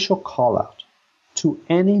official call out to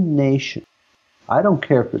any nation. I don't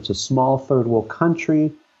care if it's a small third world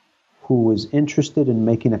country who is interested in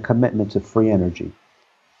making a commitment to free energy.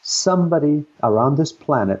 Somebody around this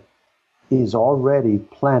planet is already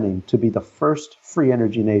planning to be the first free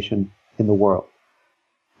energy nation in the world.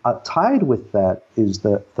 Tied with that is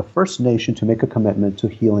the first nation to make a commitment to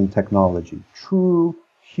healing technology, true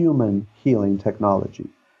human healing technology.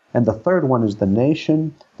 And the third one is the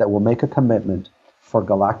nation that will make a commitment for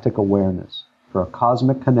galactic awareness, for a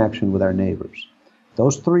cosmic connection with our neighbors.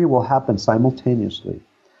 Those three will happen simultaneously.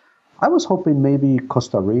 I was hoping maybe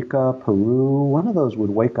Costa Rica, Peru, one of those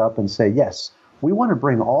would wake up and say, yes, we want to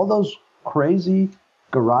bring all those crazy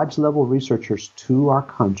garage-level researchers to our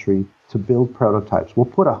country to build prototypes. We'll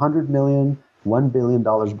put $100 million, $1 billion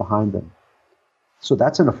behind them. So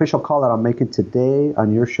that's an official call that I'm making today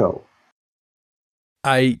on your show.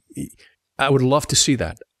 I would love to see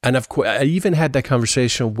that. And of course, I even had that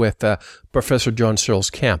conversation with Professor John Searles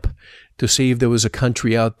Camp to see if there was a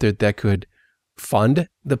country out there that could fund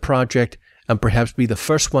the project and perhaps be the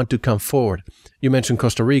first one to come forward. You mentioned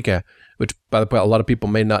Costa Rica, which, by the way, a lot of people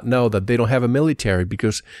may not know that they don't have a military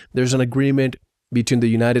because there's an agreement between the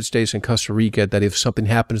United States and Costa Rica that if something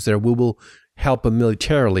happens there, we will help them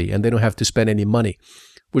militarily and they don't have to spend any money,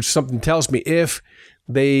 which something tells me if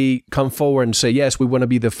they come forward and say, yes, we want to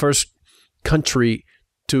be the first country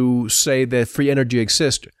to say that free energy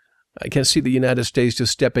exists, I can see the United States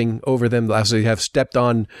just stepping over them as they have stepped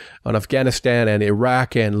on Afghanistan and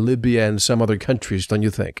Iraq and Libya and some other countries, don't you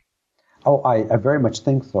think? Oh, I very much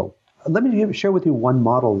think so. Let me share with you one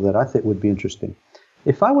model that I think would be interesting.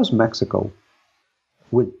 If I was Mexico,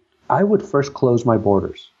 I would first close my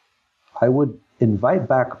borders. I would invite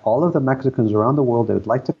back all of the Mexicans around the world that would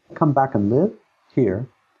like to come back and live here,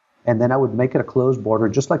 and then I would make it a closed border,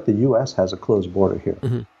 just like the U.S. has a closed border here.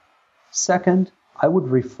 Mm-hmm. Second, I would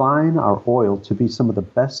refine our oil to be some of the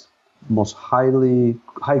best, most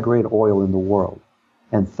high-grade oil in the world.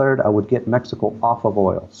 And third, I would get Mexico off of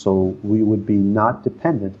oil, so we would be not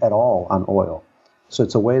dependent at all on oil. So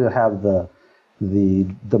it's a way to have the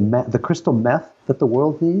crystal meth that the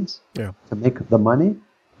world needs to make the money,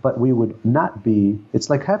 but we would not be. It's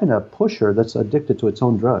like having a pusher that's addicted to its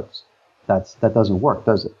own drugs. That doesn't work,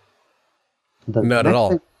 does it? Not at all.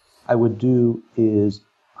 Thing I would do is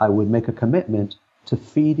I would make a commitment to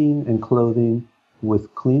feeding and clothing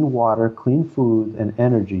with clean water, clean food, and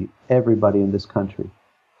energy everybody in this country.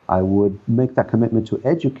 I would make that commitment to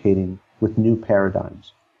educating with new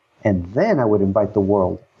paradigms. And then I would invite the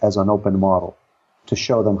world as an open model to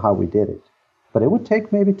show them how we did it. But it would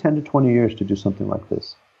take maybe 10 to 20 years to do something like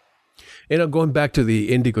this. You know, going back to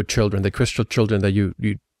the indigo children, the crystal children that you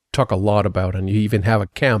talk a lot about, and you even have a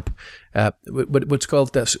camp, what's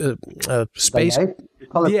called space?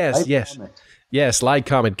 Yes, Light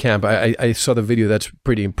Comet Camp. I saw the video. That's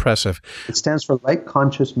pretty impressive. It stands for Light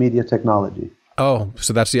Conscious Media Technology. Oh,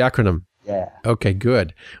 so that's the acronym. Yeah. Okay,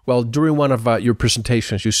 good. Well, during one of your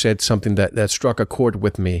presentations, you said something that struck a chord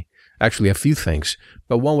with me. Actually, a few things.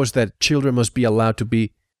 But one was that children must be allowed to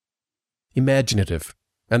be imaginative.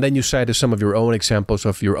 And then you cited some of your own examples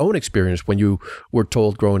of your own experience when you were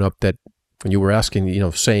told growing up that when you were asking,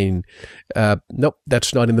 saying, nope,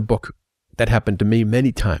 that's not in the book. That happened to me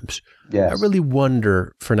many times. Yes. I really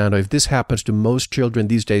wonder, Fernando, if this happens to most children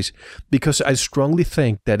these days, because I strongly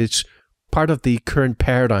think that it's part of the current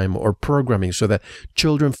paradigm or programming so that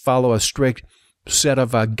children follow a strict set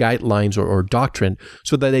of guidelines or doctrine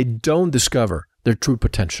so that they don't discover their true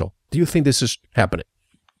potential. Do you think this is happening?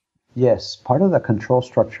 Yes. Part of the control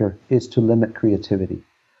structure is to limit creativity.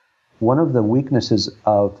 One of the weaknesses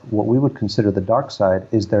of what we would consider the dark side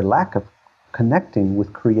is their lack of connecting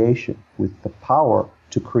with creation, with the power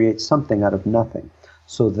to create something out of nothing.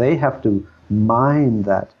 So they have to mine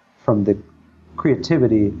that from the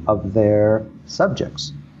creativity of their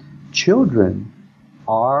subjects. Children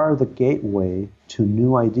are the gateway to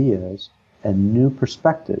new ideas and new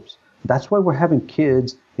perspectives. That's why we're having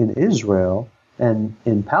kids in Israel and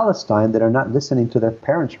in Palestine that are not listening to their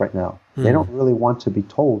parents right now. They don't really want to be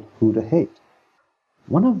told who to hate.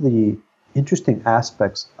 One of the interesting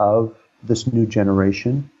aspects of this new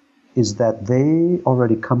generation is that they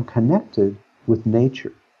already come connected with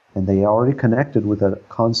nature, and they already connected with a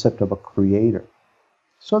concept of a creator.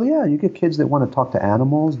 So yeah, you get kids that want to talk to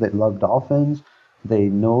animals, they love dolphins, they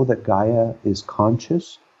know that Gaia is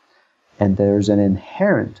conscious, and there's an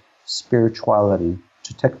inherent spirituality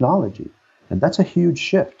to technology. And that's a huge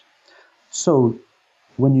shift. So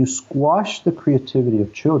when you squash the creativity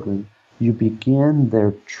of children, you begin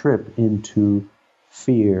their trip into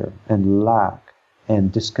fear and lack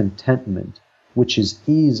and discontentment, which is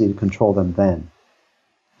easy to control them then.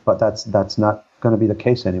 But that's not going to be the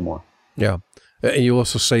case anymore. Yeah. And you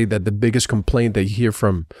also say that the biggest complaint that you hear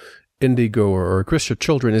from indigo or Christian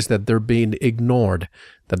children is that they're being ignored,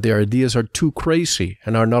 that their ideas are too crazy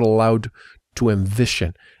and are not allowed to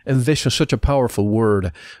envision. Envision, such a powerful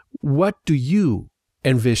word. What do you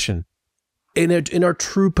envision in our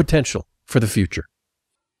true potential for the future?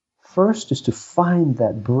 First is to find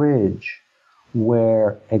that bridge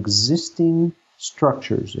where existing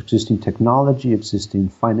structures, existing technology, existing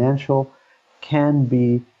financial can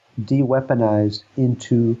be de-weaponized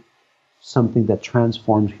into something that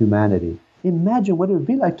transforms humanity. Imagine what it would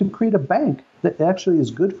be like to create a bank that actually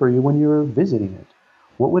is good for you when you're visiting it.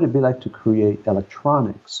 What would it be like to create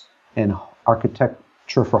electronics and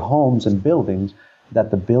architecture for homes and buildings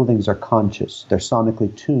that the buildings are conscious, they're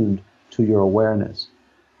sonically tuned to your awareness?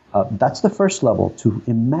 That's the first level, to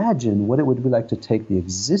imagine what it would be like to take the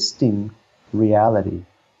existing reality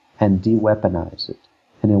and de-weaponize it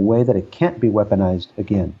in a way that it can't be weaponized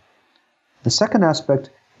again. The second aspect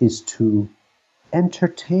is to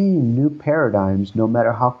entertain new paradigms, no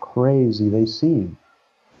matter how crazy they seem.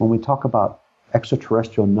 When we talk about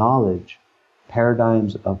extraterrestrial knowledge,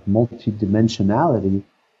 paradigms of multidimensionality,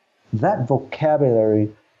 that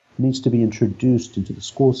vocabulary needs to be introduced into the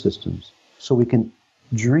school systems so we can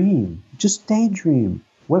dream, just daydream.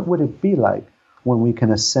 What would it be like when we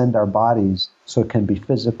can ascend our bodies so it can be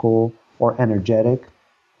physical or energetic?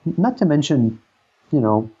 Not to mention,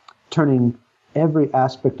 turning every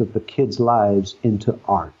aspect of the kids' lives into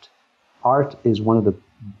art. Art is one of the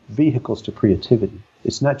vehicles to creativity.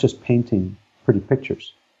 It's not just painting pretty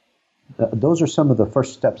pictures. Those are some of the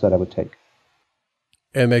first steps that I would take.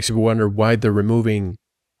 It makes you wonder why they're removing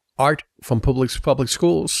art from public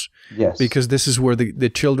schools. Yes. Because this is where the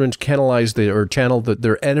children canalize channel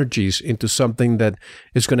their energies into something that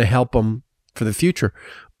is going to help them for the future.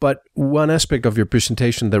 But one aspect of your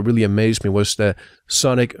presentation that really amazed me was the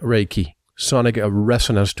sonic Reiki, sonic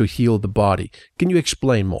resonance to heal the body. Can you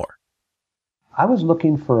explain more? I was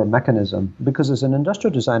looking for a mechanism because as an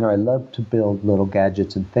industrial designer, I love to build little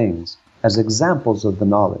gadgets and things as examples of the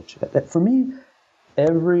knowledge. For me,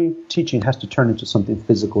 every teaching has to turn into something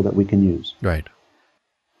physical that we can use. Right.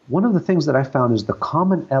 One of the things that I found is the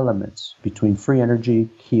common elements between free energy,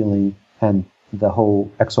 healing, and the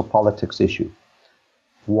whole exopolitics issue.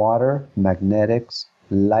 Water, magnetics,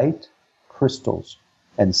 light, crystals,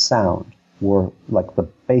 and sound were like the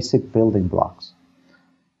basic building blocks.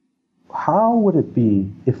 How would it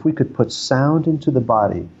be if we could put sound into the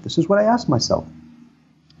body? This is what I asked myself.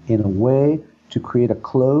 In a way to create a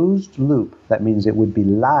closed loop, that means it would be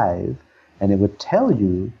live and it would tell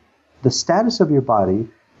you the status of your body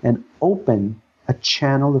and open a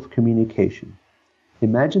channel of communication.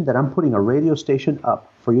 Imagine that I'm putting a radio station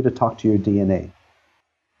up for you to talk to your DNA.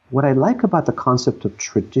 What I like about the concept of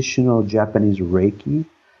traditional Japanese Reiki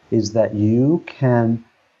is that you can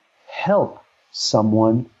help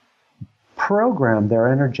someone program their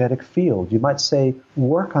energetic field. You might say,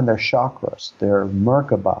 work on their chakras, their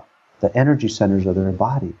Merkaba, the energy centers of their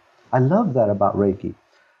body. I love that about Reiki.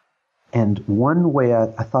 And one way I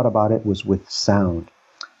thought about it was with sound.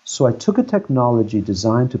 So I took a technology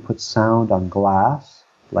designed to put sound on glass,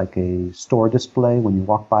 like a store display when you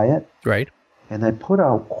walk by it. Right. And I put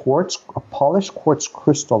a polished quartz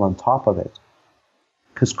crystal on top of it.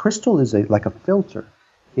 Because crystal is like a filter.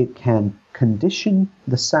 It can condition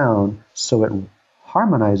the sound so it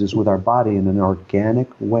harmonizes with our body in an organic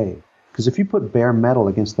way. Because if you put bare metal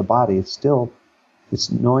against the body,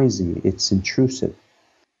 it's noisy, it's intrusive.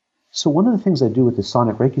 So one of the things I do with the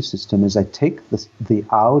sonic Reiki system is I take the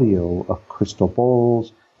audio of crystal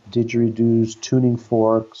bowls, didgeridoos, tuning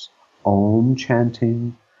forks, Om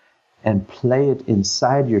chanting, and play it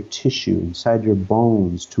inside your tissue, inside your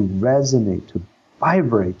bones, to resonate, to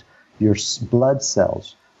vibrate your blood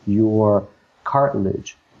cells, your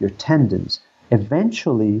cartilage, your tendons.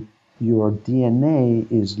 Eventually, your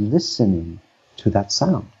DNA is listening to that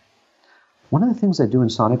sound. One of the things I do in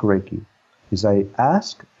Sonic Reiki is I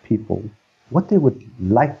ask people what they would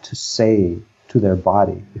like to say to their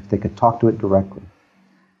body if they could talk to it directly.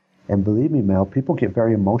 And believe me, Mel, people get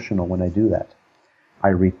very emotional when I do that. I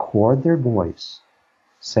record their voice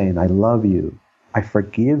saying, I love you. I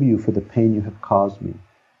forgive you for the pain you have caused me.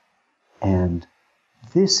 And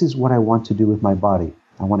this is what I want to do with my body.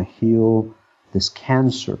 I want to heal this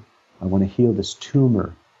cancer. I want to heal this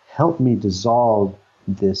tumor. Help me dissolve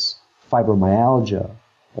this fibromyalgia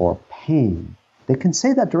or pain. They can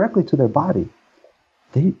say that directly to their body.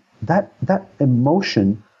 That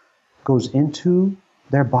emotion goes into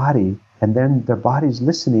their body, and then their body's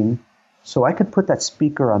listening. So I could put that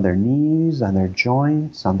speaker on their knees, on their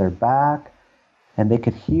joints, on their back, and they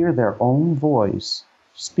could hear their own voice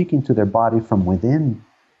speaking to their body from within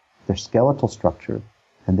their skeletal structure.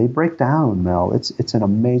 And they break down, Mel. It's an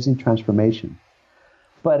amazing transformation.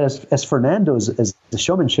 But as Fernando's, as the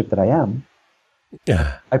showmanship that I am,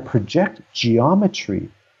 I project geometry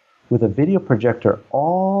with a video projector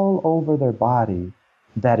all over their body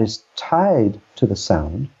that is tied to the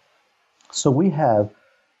sound. So we have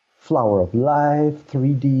flower of life,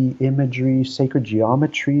 3D imagery, sacred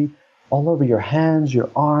geometry, all over your hands, your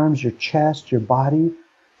arms, your chest, your body,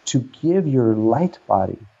 to give your light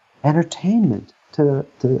body entertainment. So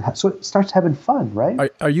it starts having fun,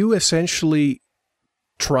 right? Are you essentially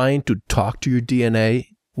trying to talk to your DNA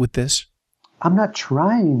with this? I'm not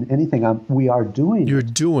trying anything. We are doing it. You're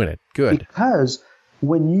doing it. Good. Because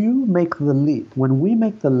when you make the leap, when we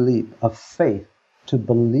make the leap of faith to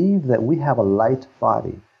believe that we have a light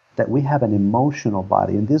body, that we have an emotional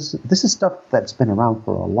body, and this is stuff that's been around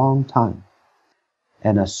for a long time,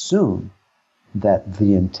 and assume that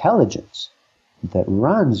the intelligence that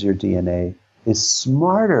runs your DNA is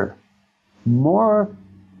smarter, more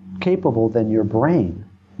capable than your brain,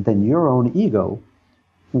 than your own ego,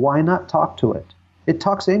 why not talk to it? It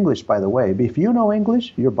talks English, by the way. If you know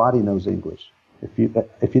English, your body knows English.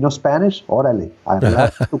 If you know Spanish, órale.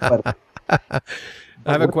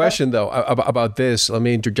 I have a question, though, about this. Let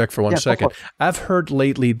me interject for one second. I've heard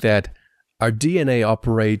lately that our DNA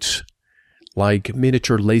operates like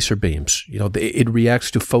miniature laser beams. It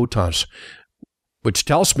reacts to photons, which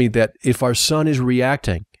tells me that if our sun is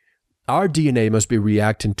reacting, our DNA must be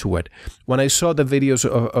reacting to it. When I saw the videos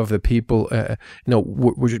of the people,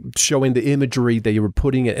 were showing the imagery that you were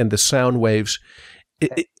putting in the sound waves,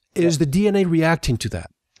 is the DNA reacting to that?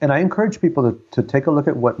 And I encourage people to take a look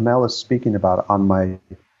at what Mel is speaking about on my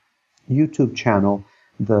YouTube channel.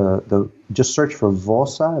 Just search for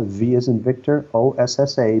Vossa, V as in Victor,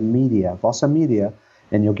 O-S-S-A, Media, Vossa Media,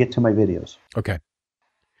 and you'll get to my videos. Okay.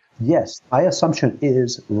 Yes, my assumption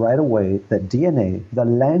is right away that DNA, the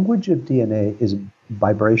language of DNA is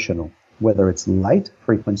vibrational, whether it's light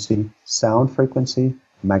frequency, sound frequency,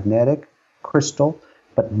 magnetic, crystal,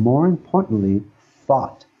 but more importantly,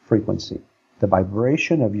 thought frequency. The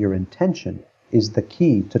vibration of your intention is the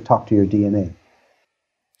key to talk to your DNA.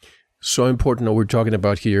 So important what we're talking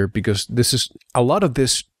about here, because a lot of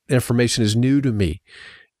this information is new to me.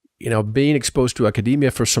 Being exposed to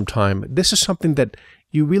academia for some time, this is something that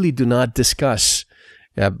you really do not discuss.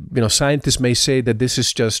 Scientists may say that this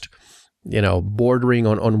is just, bordering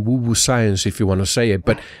on woo-woo science, if you want to say it.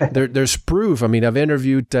 But there's proof. I mean, I've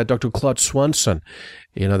interviewed Dr. Claude Swanson,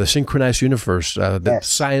 the synchronized universe, the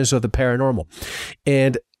science of the paranormal.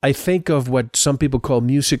 And I think of what some people call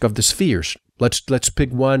music of the spheres. Let's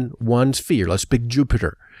pick one sphere. Let's pick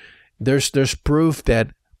Jupiter. There's proof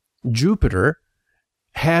that Jupiter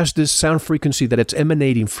has this sound frequency that it's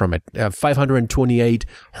emanating from it, 528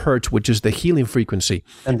 hertz, which is the healing frequency.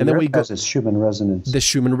 And then we go this Schumann resonance. The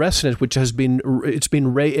Schumann resonance, which has been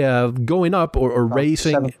going up or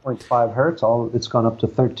raising 7.5 hertz. It's gone up to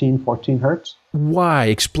 13, 14 hertz. Why?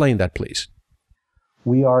 Explain that, please.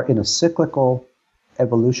 We are in a cyclical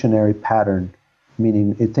evolutionary pattern,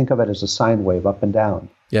 meaning think of it as a sine wave, up and down.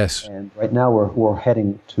 Yes. And right now we're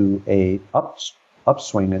heading to a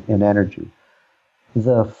upswing in energy.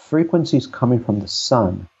 The frequencies coming from the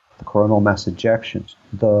sun, the coronal mass ejections,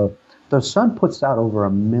 the sun puts out over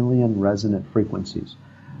 1 million resonant frequencies.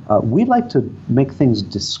 We like to make things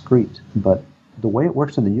discrete, but the way it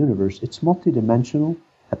works in the universe, it's multidimensional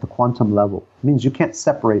at the quantum level. It means you can't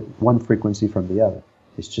separate one frequency from the other.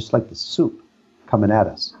 It's just like the soup coming at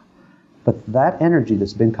us. But that energy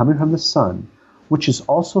that's been coming from the sun, which is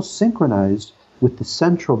also synchronized with the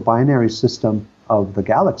central binary system of the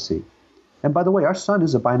galaxy. And by the way, our sun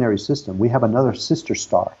is a binary system. We have another sister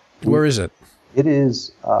star. Where is it? It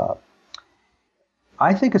is,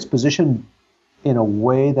 I think it's positioned in a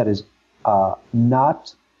way that is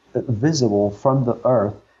not visible from the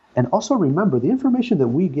Earth. And also remember, the information that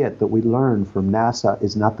we get, that we learn from NASA,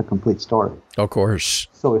 is not the complete story. Of course.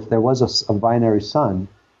 So if there was a binary sun,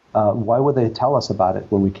 why would they tell us about it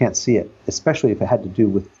when we can't see it? Especially if it had to do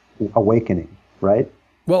with awakening, right?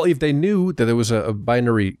 Well, if they knew that there was a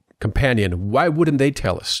binary companion, why wouldn't they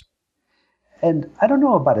tell us? And I don't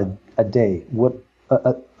know about a day, what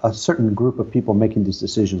a certain group of people making these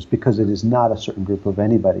decisions, because it is not a certain group of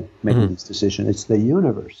anybody making these decisions. It's the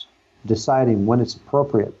universe deciding when it's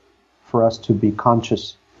appropriate for us to be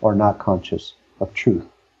conscious or not conscious of truth.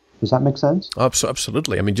 Does that make sense?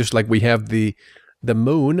 Absolutely. I mean, just like we have the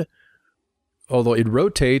moon, although it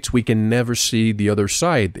rotates, we can never see the other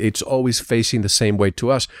side. It's always facing the same way to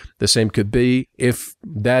us. The same could be if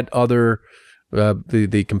that other,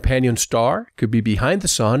 the companion star could be behind the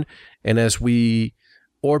sun, and as we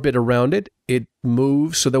orbit around it, it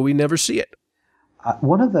moves so that we never see it.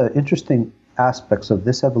 One of the interesting aspects of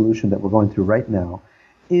this evolution that we're going through right now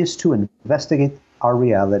is to investigate our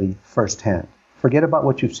reality firsthand. Forget about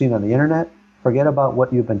what you've seen on the internet. Forget about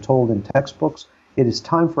what you've been told in textbooks. It is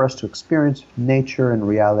time for us to experience nature and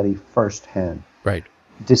reality firsthand. Right.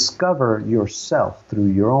 Discover yourself through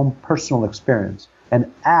your own personal experience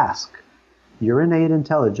and ask your innate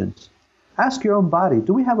intelligence. Ask your own body,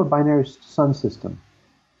 do we have a binary sun system?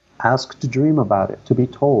 Ask to dream about it, to be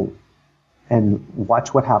told, and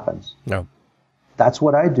watch what happens. No. That's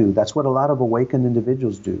what I do. That's what a lot of awakened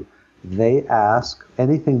individuals do. They ask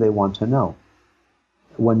anything they want to know.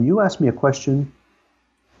 When you ask me a question,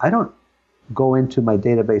 I don't go into my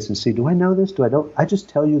database and see, do I know this? I just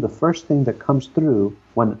tell you the first thing that comes through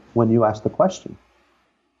when you ask the question.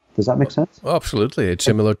 Does that make sense? Oh, absolutely. It's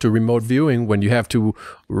similar to remote viewing when you have to,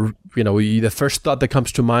 the first thought that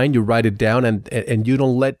comes to mind, you write it down and you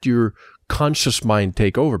don't let your conscious mind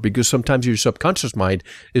take over, because sometimes your subconscious mind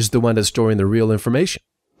is the one that's storing the real information.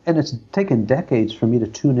 And it's taken decades for me to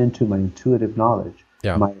tune into my intuitive knowledge,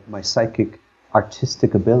 my psychic,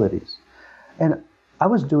 artistic abilities. And I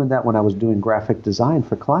was doing that when I was doing graphic design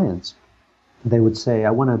for clients. They would say, I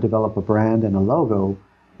want to develop a brand and a logo,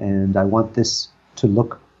 and I want this to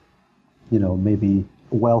look maybe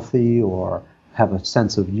wealthy or have a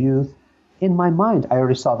sense of youth. In my mind, I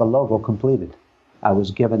already saw the logo completed. I was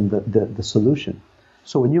given the solution.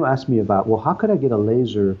 So when you ask me about, well, how could I get a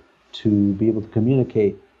laser to be able to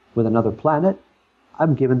communicate with another planet?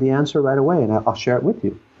 I'm given the answer right away, and I'll share it with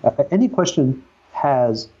you. Any question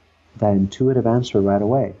has that intuitive answer right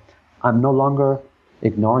away. I'm no longer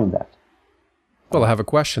ignoring that. Well, I have a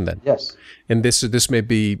question then. Yes. And this may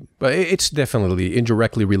be, it's definitely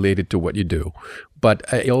indirectly related to what you do. But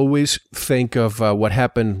I always think of what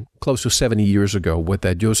happened close to 70 years ago with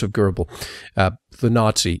Joseph Goebbels, the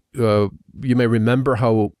Nazi. You may remember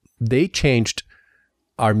how they changed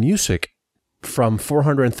our music from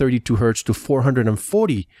 432 hertz to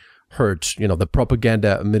 440 hertz. The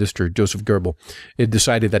propaganda minister, Joseph Goebbels, it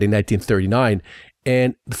decided that in 1939.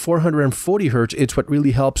 And the 440 hertz, it's what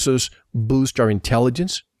really helps us boost our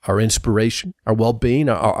intelligence, our inspiration, our well-being,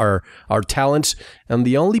 our talents. And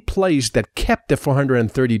the only place that kept the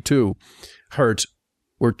 432 hertz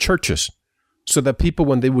were churches. So that people,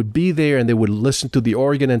 when they would be there and they would listen to the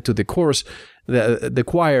organ and to the chorus, the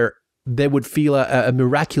choir, they would feel a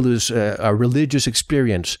miraculous a religious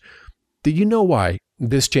experience. Do you know why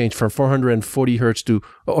this changed from 440 hertz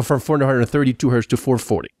from 432 hertz to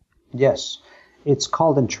 440? Yes. It's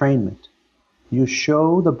called entrainment. You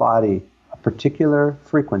show the body a particular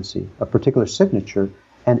frequency, a particular signature,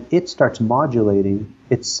 and it starts modulating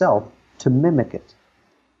itself to mimic it.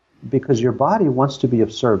 Because your body wants to be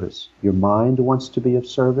of service. Your mind wants to be of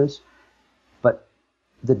service. But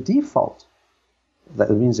the default, that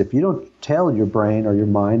means if you don't tell your brain or your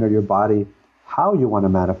mind or your body how you want to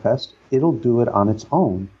manifest, it'll do it on its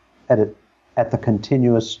own at the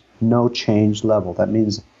continuous no change level. That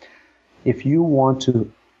means if you want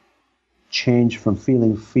to change from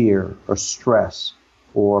feeling fear or stress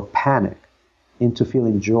or panic into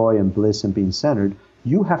feeling joy and bliss and being centered,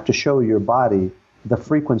 you have to show your body the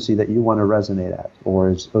frequency that you want to resonate at,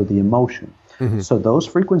 or the emotion. Mm-hmm. So those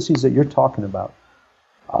frequencies that you're talking about,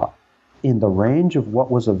 in the range of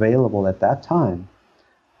what was available at that time,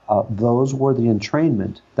 those were the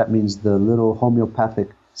entrainment. That means the little homeopathic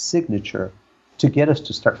signature to get us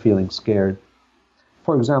to start feeling scared.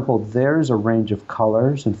 For example, there's a range of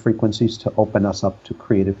colors and frequencies to open us up to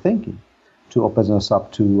creative thinking, to open us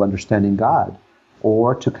up to understanding God,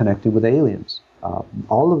 or to connecting with aliens.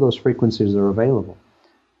 All of those frequencies are available.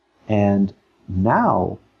 And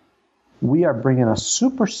now we are bringing a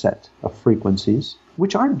superset of frequencies,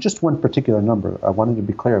 which aren't just one particular number. I wanted to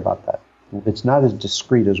be clear about that. It's not as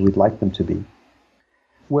discrete as we'd like them to be,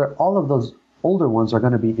 where all of those older ones are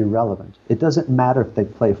going to be irrelevant. It doesn't matter if they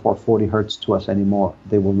play 440 hertz to us anymore.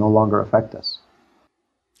 They will no longer affect us.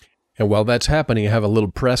 And while that's happening, I have a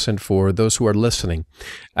little present for those who are listening.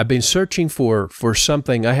 I've been searching for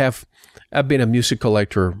something. I have I've been a music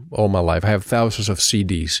collector all my life. I have thousands of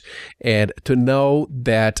CDs. And to know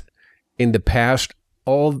that in the past,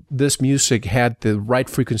 all this music had the right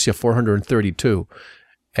frequency of 432,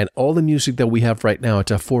 and all the music that we have right now,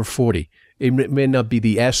 it's at 440. It may not be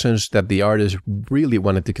the essence that the artist really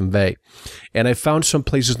wanted to convey. And I found some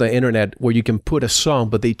places on the internet where you can put a song,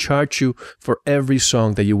 but they charge you for every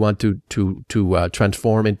song that you want to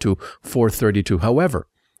transform into 432. However,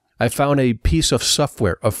 I found a piece of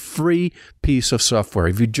software, a free piece of software.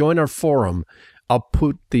 If you join our forum, I'll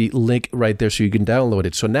put the link right there so you can download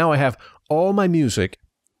it. So now I have all my music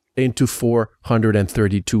into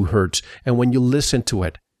 432 hertz. And when you listen to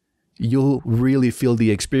it, you'll really feel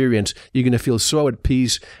the experience. You're going to feel so at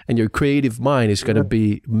peace, and your creative mind is going to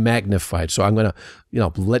be magnified. So I'm going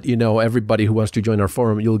to, let you know, everybody who wants to join our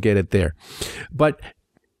forum, you'll get it there. But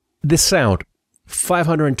the sound,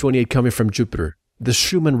 528 coming from Jupiter, the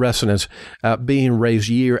Schumann resonance being raised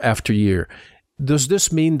year after year. Does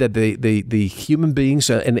this mean that the human beings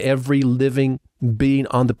and every living being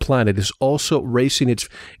on the planet is also raising its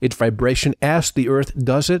vibration as the Earth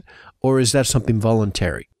does it, or is that something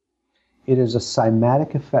voluntary? It is a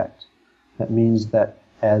cymatic effect. That means that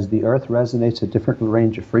as the Earth resonates at different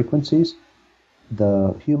range of frequencies,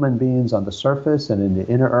 the human beings on the surface and in the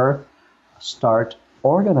inner Earth start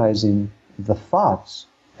organizing the thoughts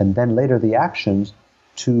and then later the actions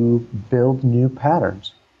to build new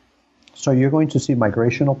patterns. So you're going to see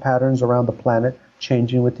migrational patterns around the planet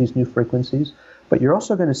changing with these new frequencies, but you're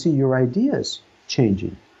also going to see your ideas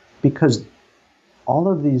changing, because all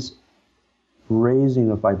of these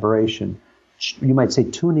raising of vibration, you might say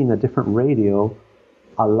tuning a different radio,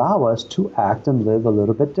 allow us to act and live a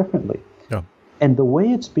little bit differently. Yeah. And the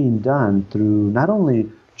way it's being done through not only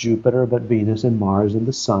Jupiter, but Venus and Mars and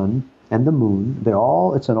the Sun and the Moon,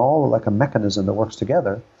 it's all like a mechanism that works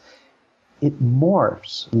together. It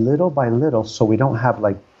morphs little by little, so we don't have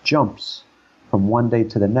like jumps from one day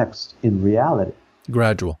to the next in reality.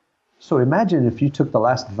 Gradual. So imagine if you took the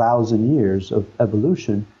last 1,000 years of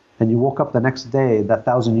evolution and you woke up the next day that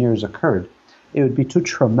 1,000 years occurred. It would be too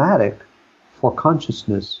traumatic for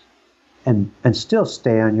consciousness and still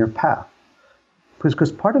stay on your path.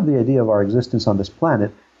 Because part of the idea of our existence on this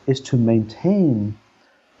planet is to maintain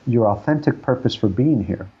your authentic purpose for being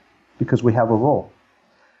here, because we have a role.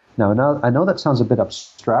 Now, I know that sounds a bit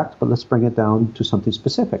abstract, but let's bring it down to something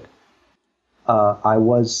specific. I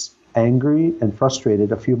was angry and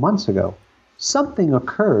frustrated a few months ago. Something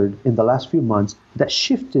occurred in the last few months that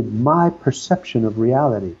shifted my perception of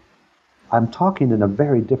reality. I'm talking in a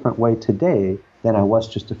very different way today than I was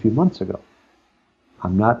just a few months ago.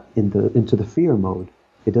 I'm not into the fear mode.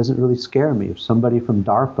 It doesn't really scare me. If somebody from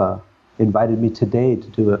DARPA invited me today to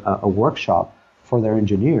do a workshop for their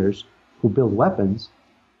engineers who build weapons,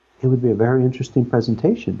 it would be a very interesting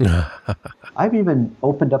presentation. I've even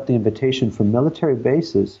opened up the invitation for military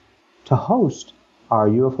bases to host our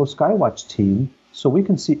UFO Skywatch team so we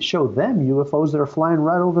can show them UFOs that are flying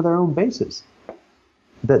right over their own bases.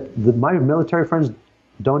 That my military friends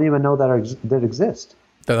don't even know that exist.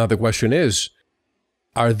 Now the question is,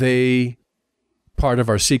 are they part of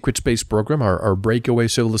our secret space program, our breakaway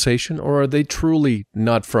civilization, or are they truly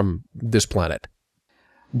not from this planet?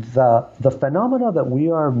 The phenomena that we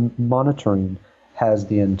are monitoring has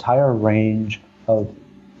the entire range of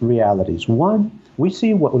realities. One, we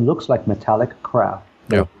see what looks like metallic craft,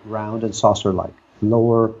 round and saucer-like,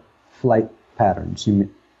 lower flight patterns.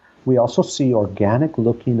 We also see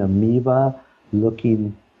organic-looking,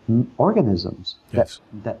 amoeba-looking organisms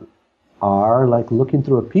that are like looking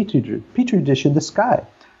through a petri dish in the sky.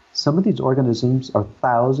 Some of these organisms are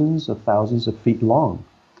thousands of feet long.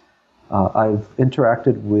 I've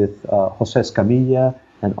interacted with Jose Escamilla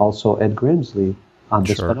and also Ed Grimsley on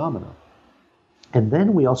this phenomenon. And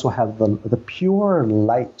then we also have the pure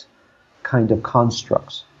light kind of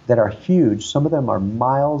constructs that are huge. Some of them are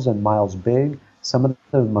miles and miles big. Some of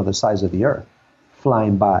them are the size of the Earth,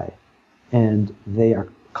 flying by. And they are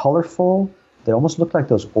colorful. They almost look like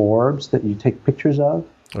those orbs that you take pictures of.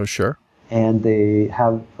 Oh, sure. And they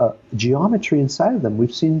have geometry inside of them.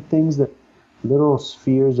 We've seen things that little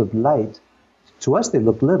spheres of light. To us, they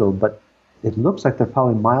look little, but it looks like they're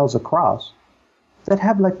probably miles across, that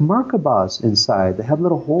have like Merkabahs inside. They have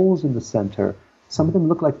little holes in the center. Some of them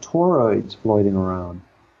look like toroids floating around.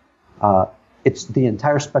 It's the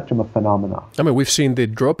entire spectrum of phenomena. I mean, we've seen the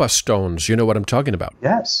Dropa stones. You know what I'm talking about.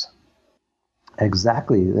 Yes,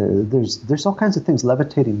 exactly. There's all kinds of things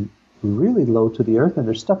levitating really low to the Earth, and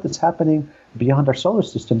there's stuff that's happening beyond our solar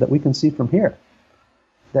system that we can see from here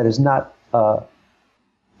that is not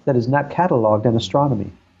cataloged in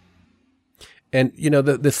astronomy. And,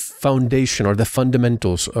 the foundation or the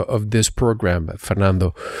fundamentals of this program,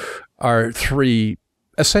 Fernando, are 3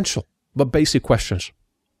 essential but basic questions.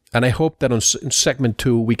 And I hope that in segment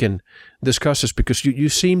 2 we can discuss this, because you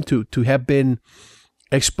seem to have been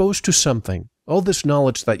exposed to something. All this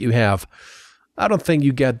knowledge that you have, I don't think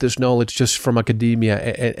you get this knowledge just from academia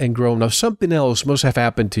and grown up. Something else must have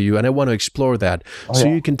happened to you, and I want to explore that. So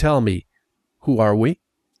you can tell me, who are we?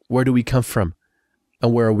 Where do we come from?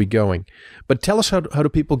 And where are we going? But tell us, how do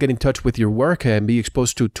people get in touch with your work and be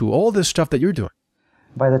exposed to all this stuff that you're doing?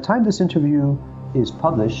 By the time this interview is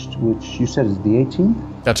published, which you said is the 18th?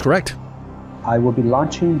 That's correct. I will be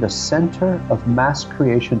launching the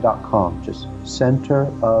centerofmasscreation.com, just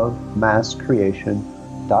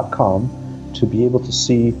centerofmasscreation.com, to be able to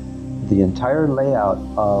see the entire layout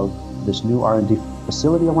of this new R&D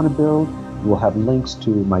facility I want to build. We'll have links to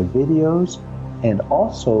my videos and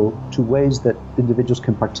also to ways that individuals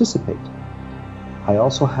can participate. I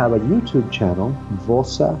also have a YouTube channel,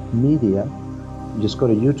 Vossa Media. You just go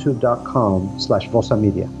to youtube.com/Vossa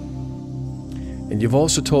Media. And you've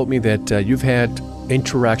also told me that you've had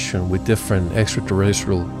interaction with different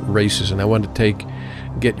extraterrestrial races, and I want to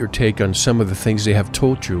get your take on some of the things they have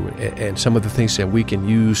told you and some of the things that we can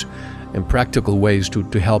use in practical ways to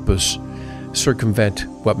help us circumvent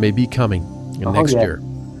what may be coming next year.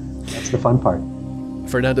 That's the fun part.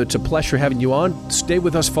 Fernando, it's a pleasure having you on. Stay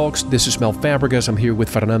with us, folks. This is Mel Fabregas. I'm here with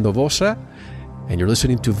Fernando Vossa, and you're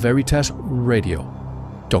listening to Veritas Radio.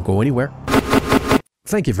 Don't go anywhere.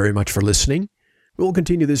 Thank you very much for listening. We'll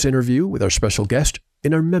continue this interview with our special guest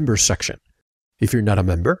in our members section. If you're not a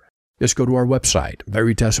member, just go to our website,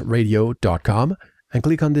 veritasradio.com, and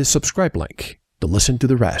click on the subscribe link to listen to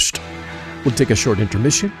the rest. We'll take a short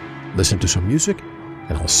intermission, listen to some music,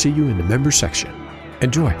 and I'll see you in the members section.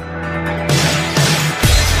 Enjoy.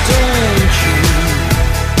 Don't you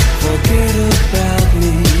forget about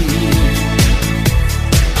me.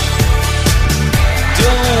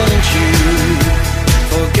 Don't you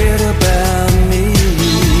forget about me.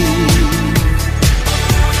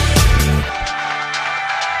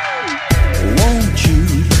 Won't you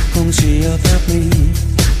come see about me?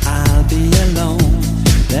 I'll be alone,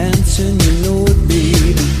 dancing, you know it,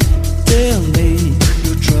 baby. Tell me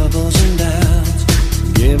your troubles and doubts,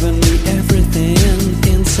 giving me everything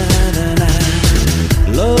inside and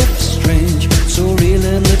out. Love strange, so real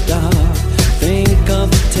in the dark. Think of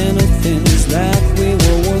the tender things that we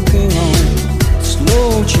were working on.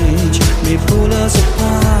 Slow change may pull us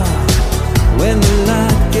apart when the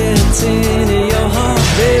light gets into your heart,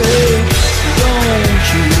 baby. Don't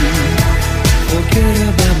you forget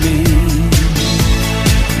about me.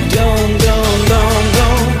 Don't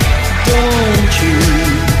you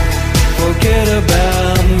forget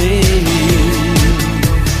about me.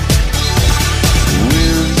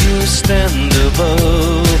 Will you stand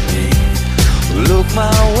above me? Look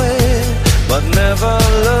my way, but never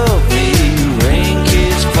love me. Rain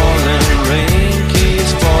keeps falling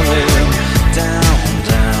down,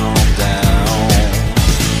 down, down.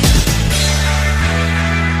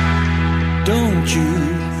 Don't you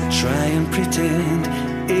try and pretend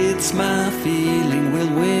it's my feeling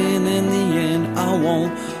will win in the end. I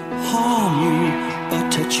won't harm you or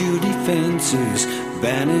touch your defenses,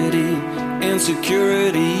 vanity,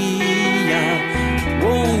 insecurity.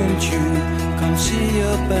 Won't you come see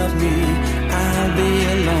about me? I'll be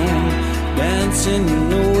alone, dancing, you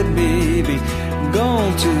know it, baby.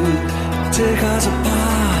 Going to take us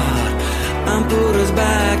apart and put us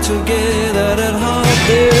back together at heart,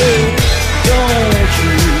 babe. Don't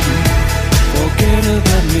you forget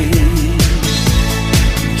about me.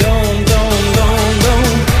 Don't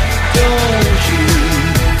you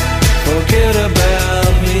forget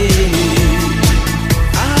about me.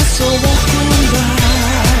 I saw walking by.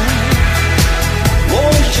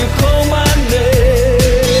 Won't you call my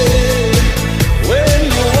name when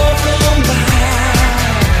you walk on by?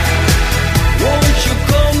 Won't you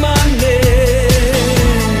call my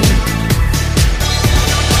name?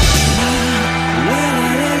 La, la,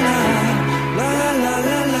 la.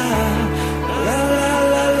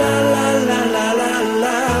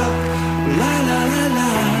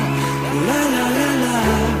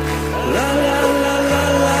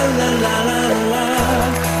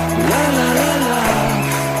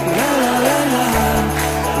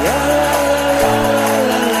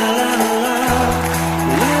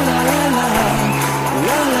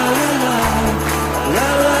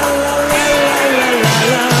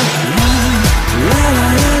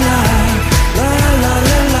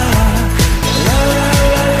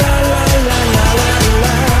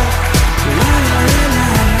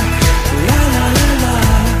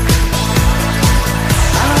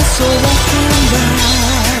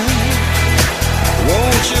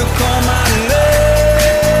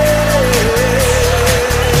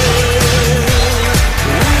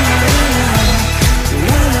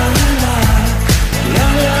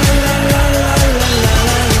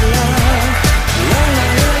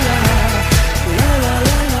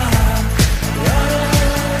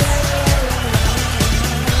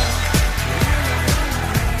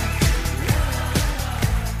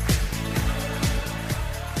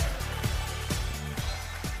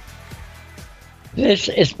 This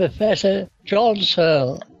is Professor John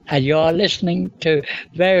Searle, and you are listening to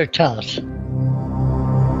Veritas.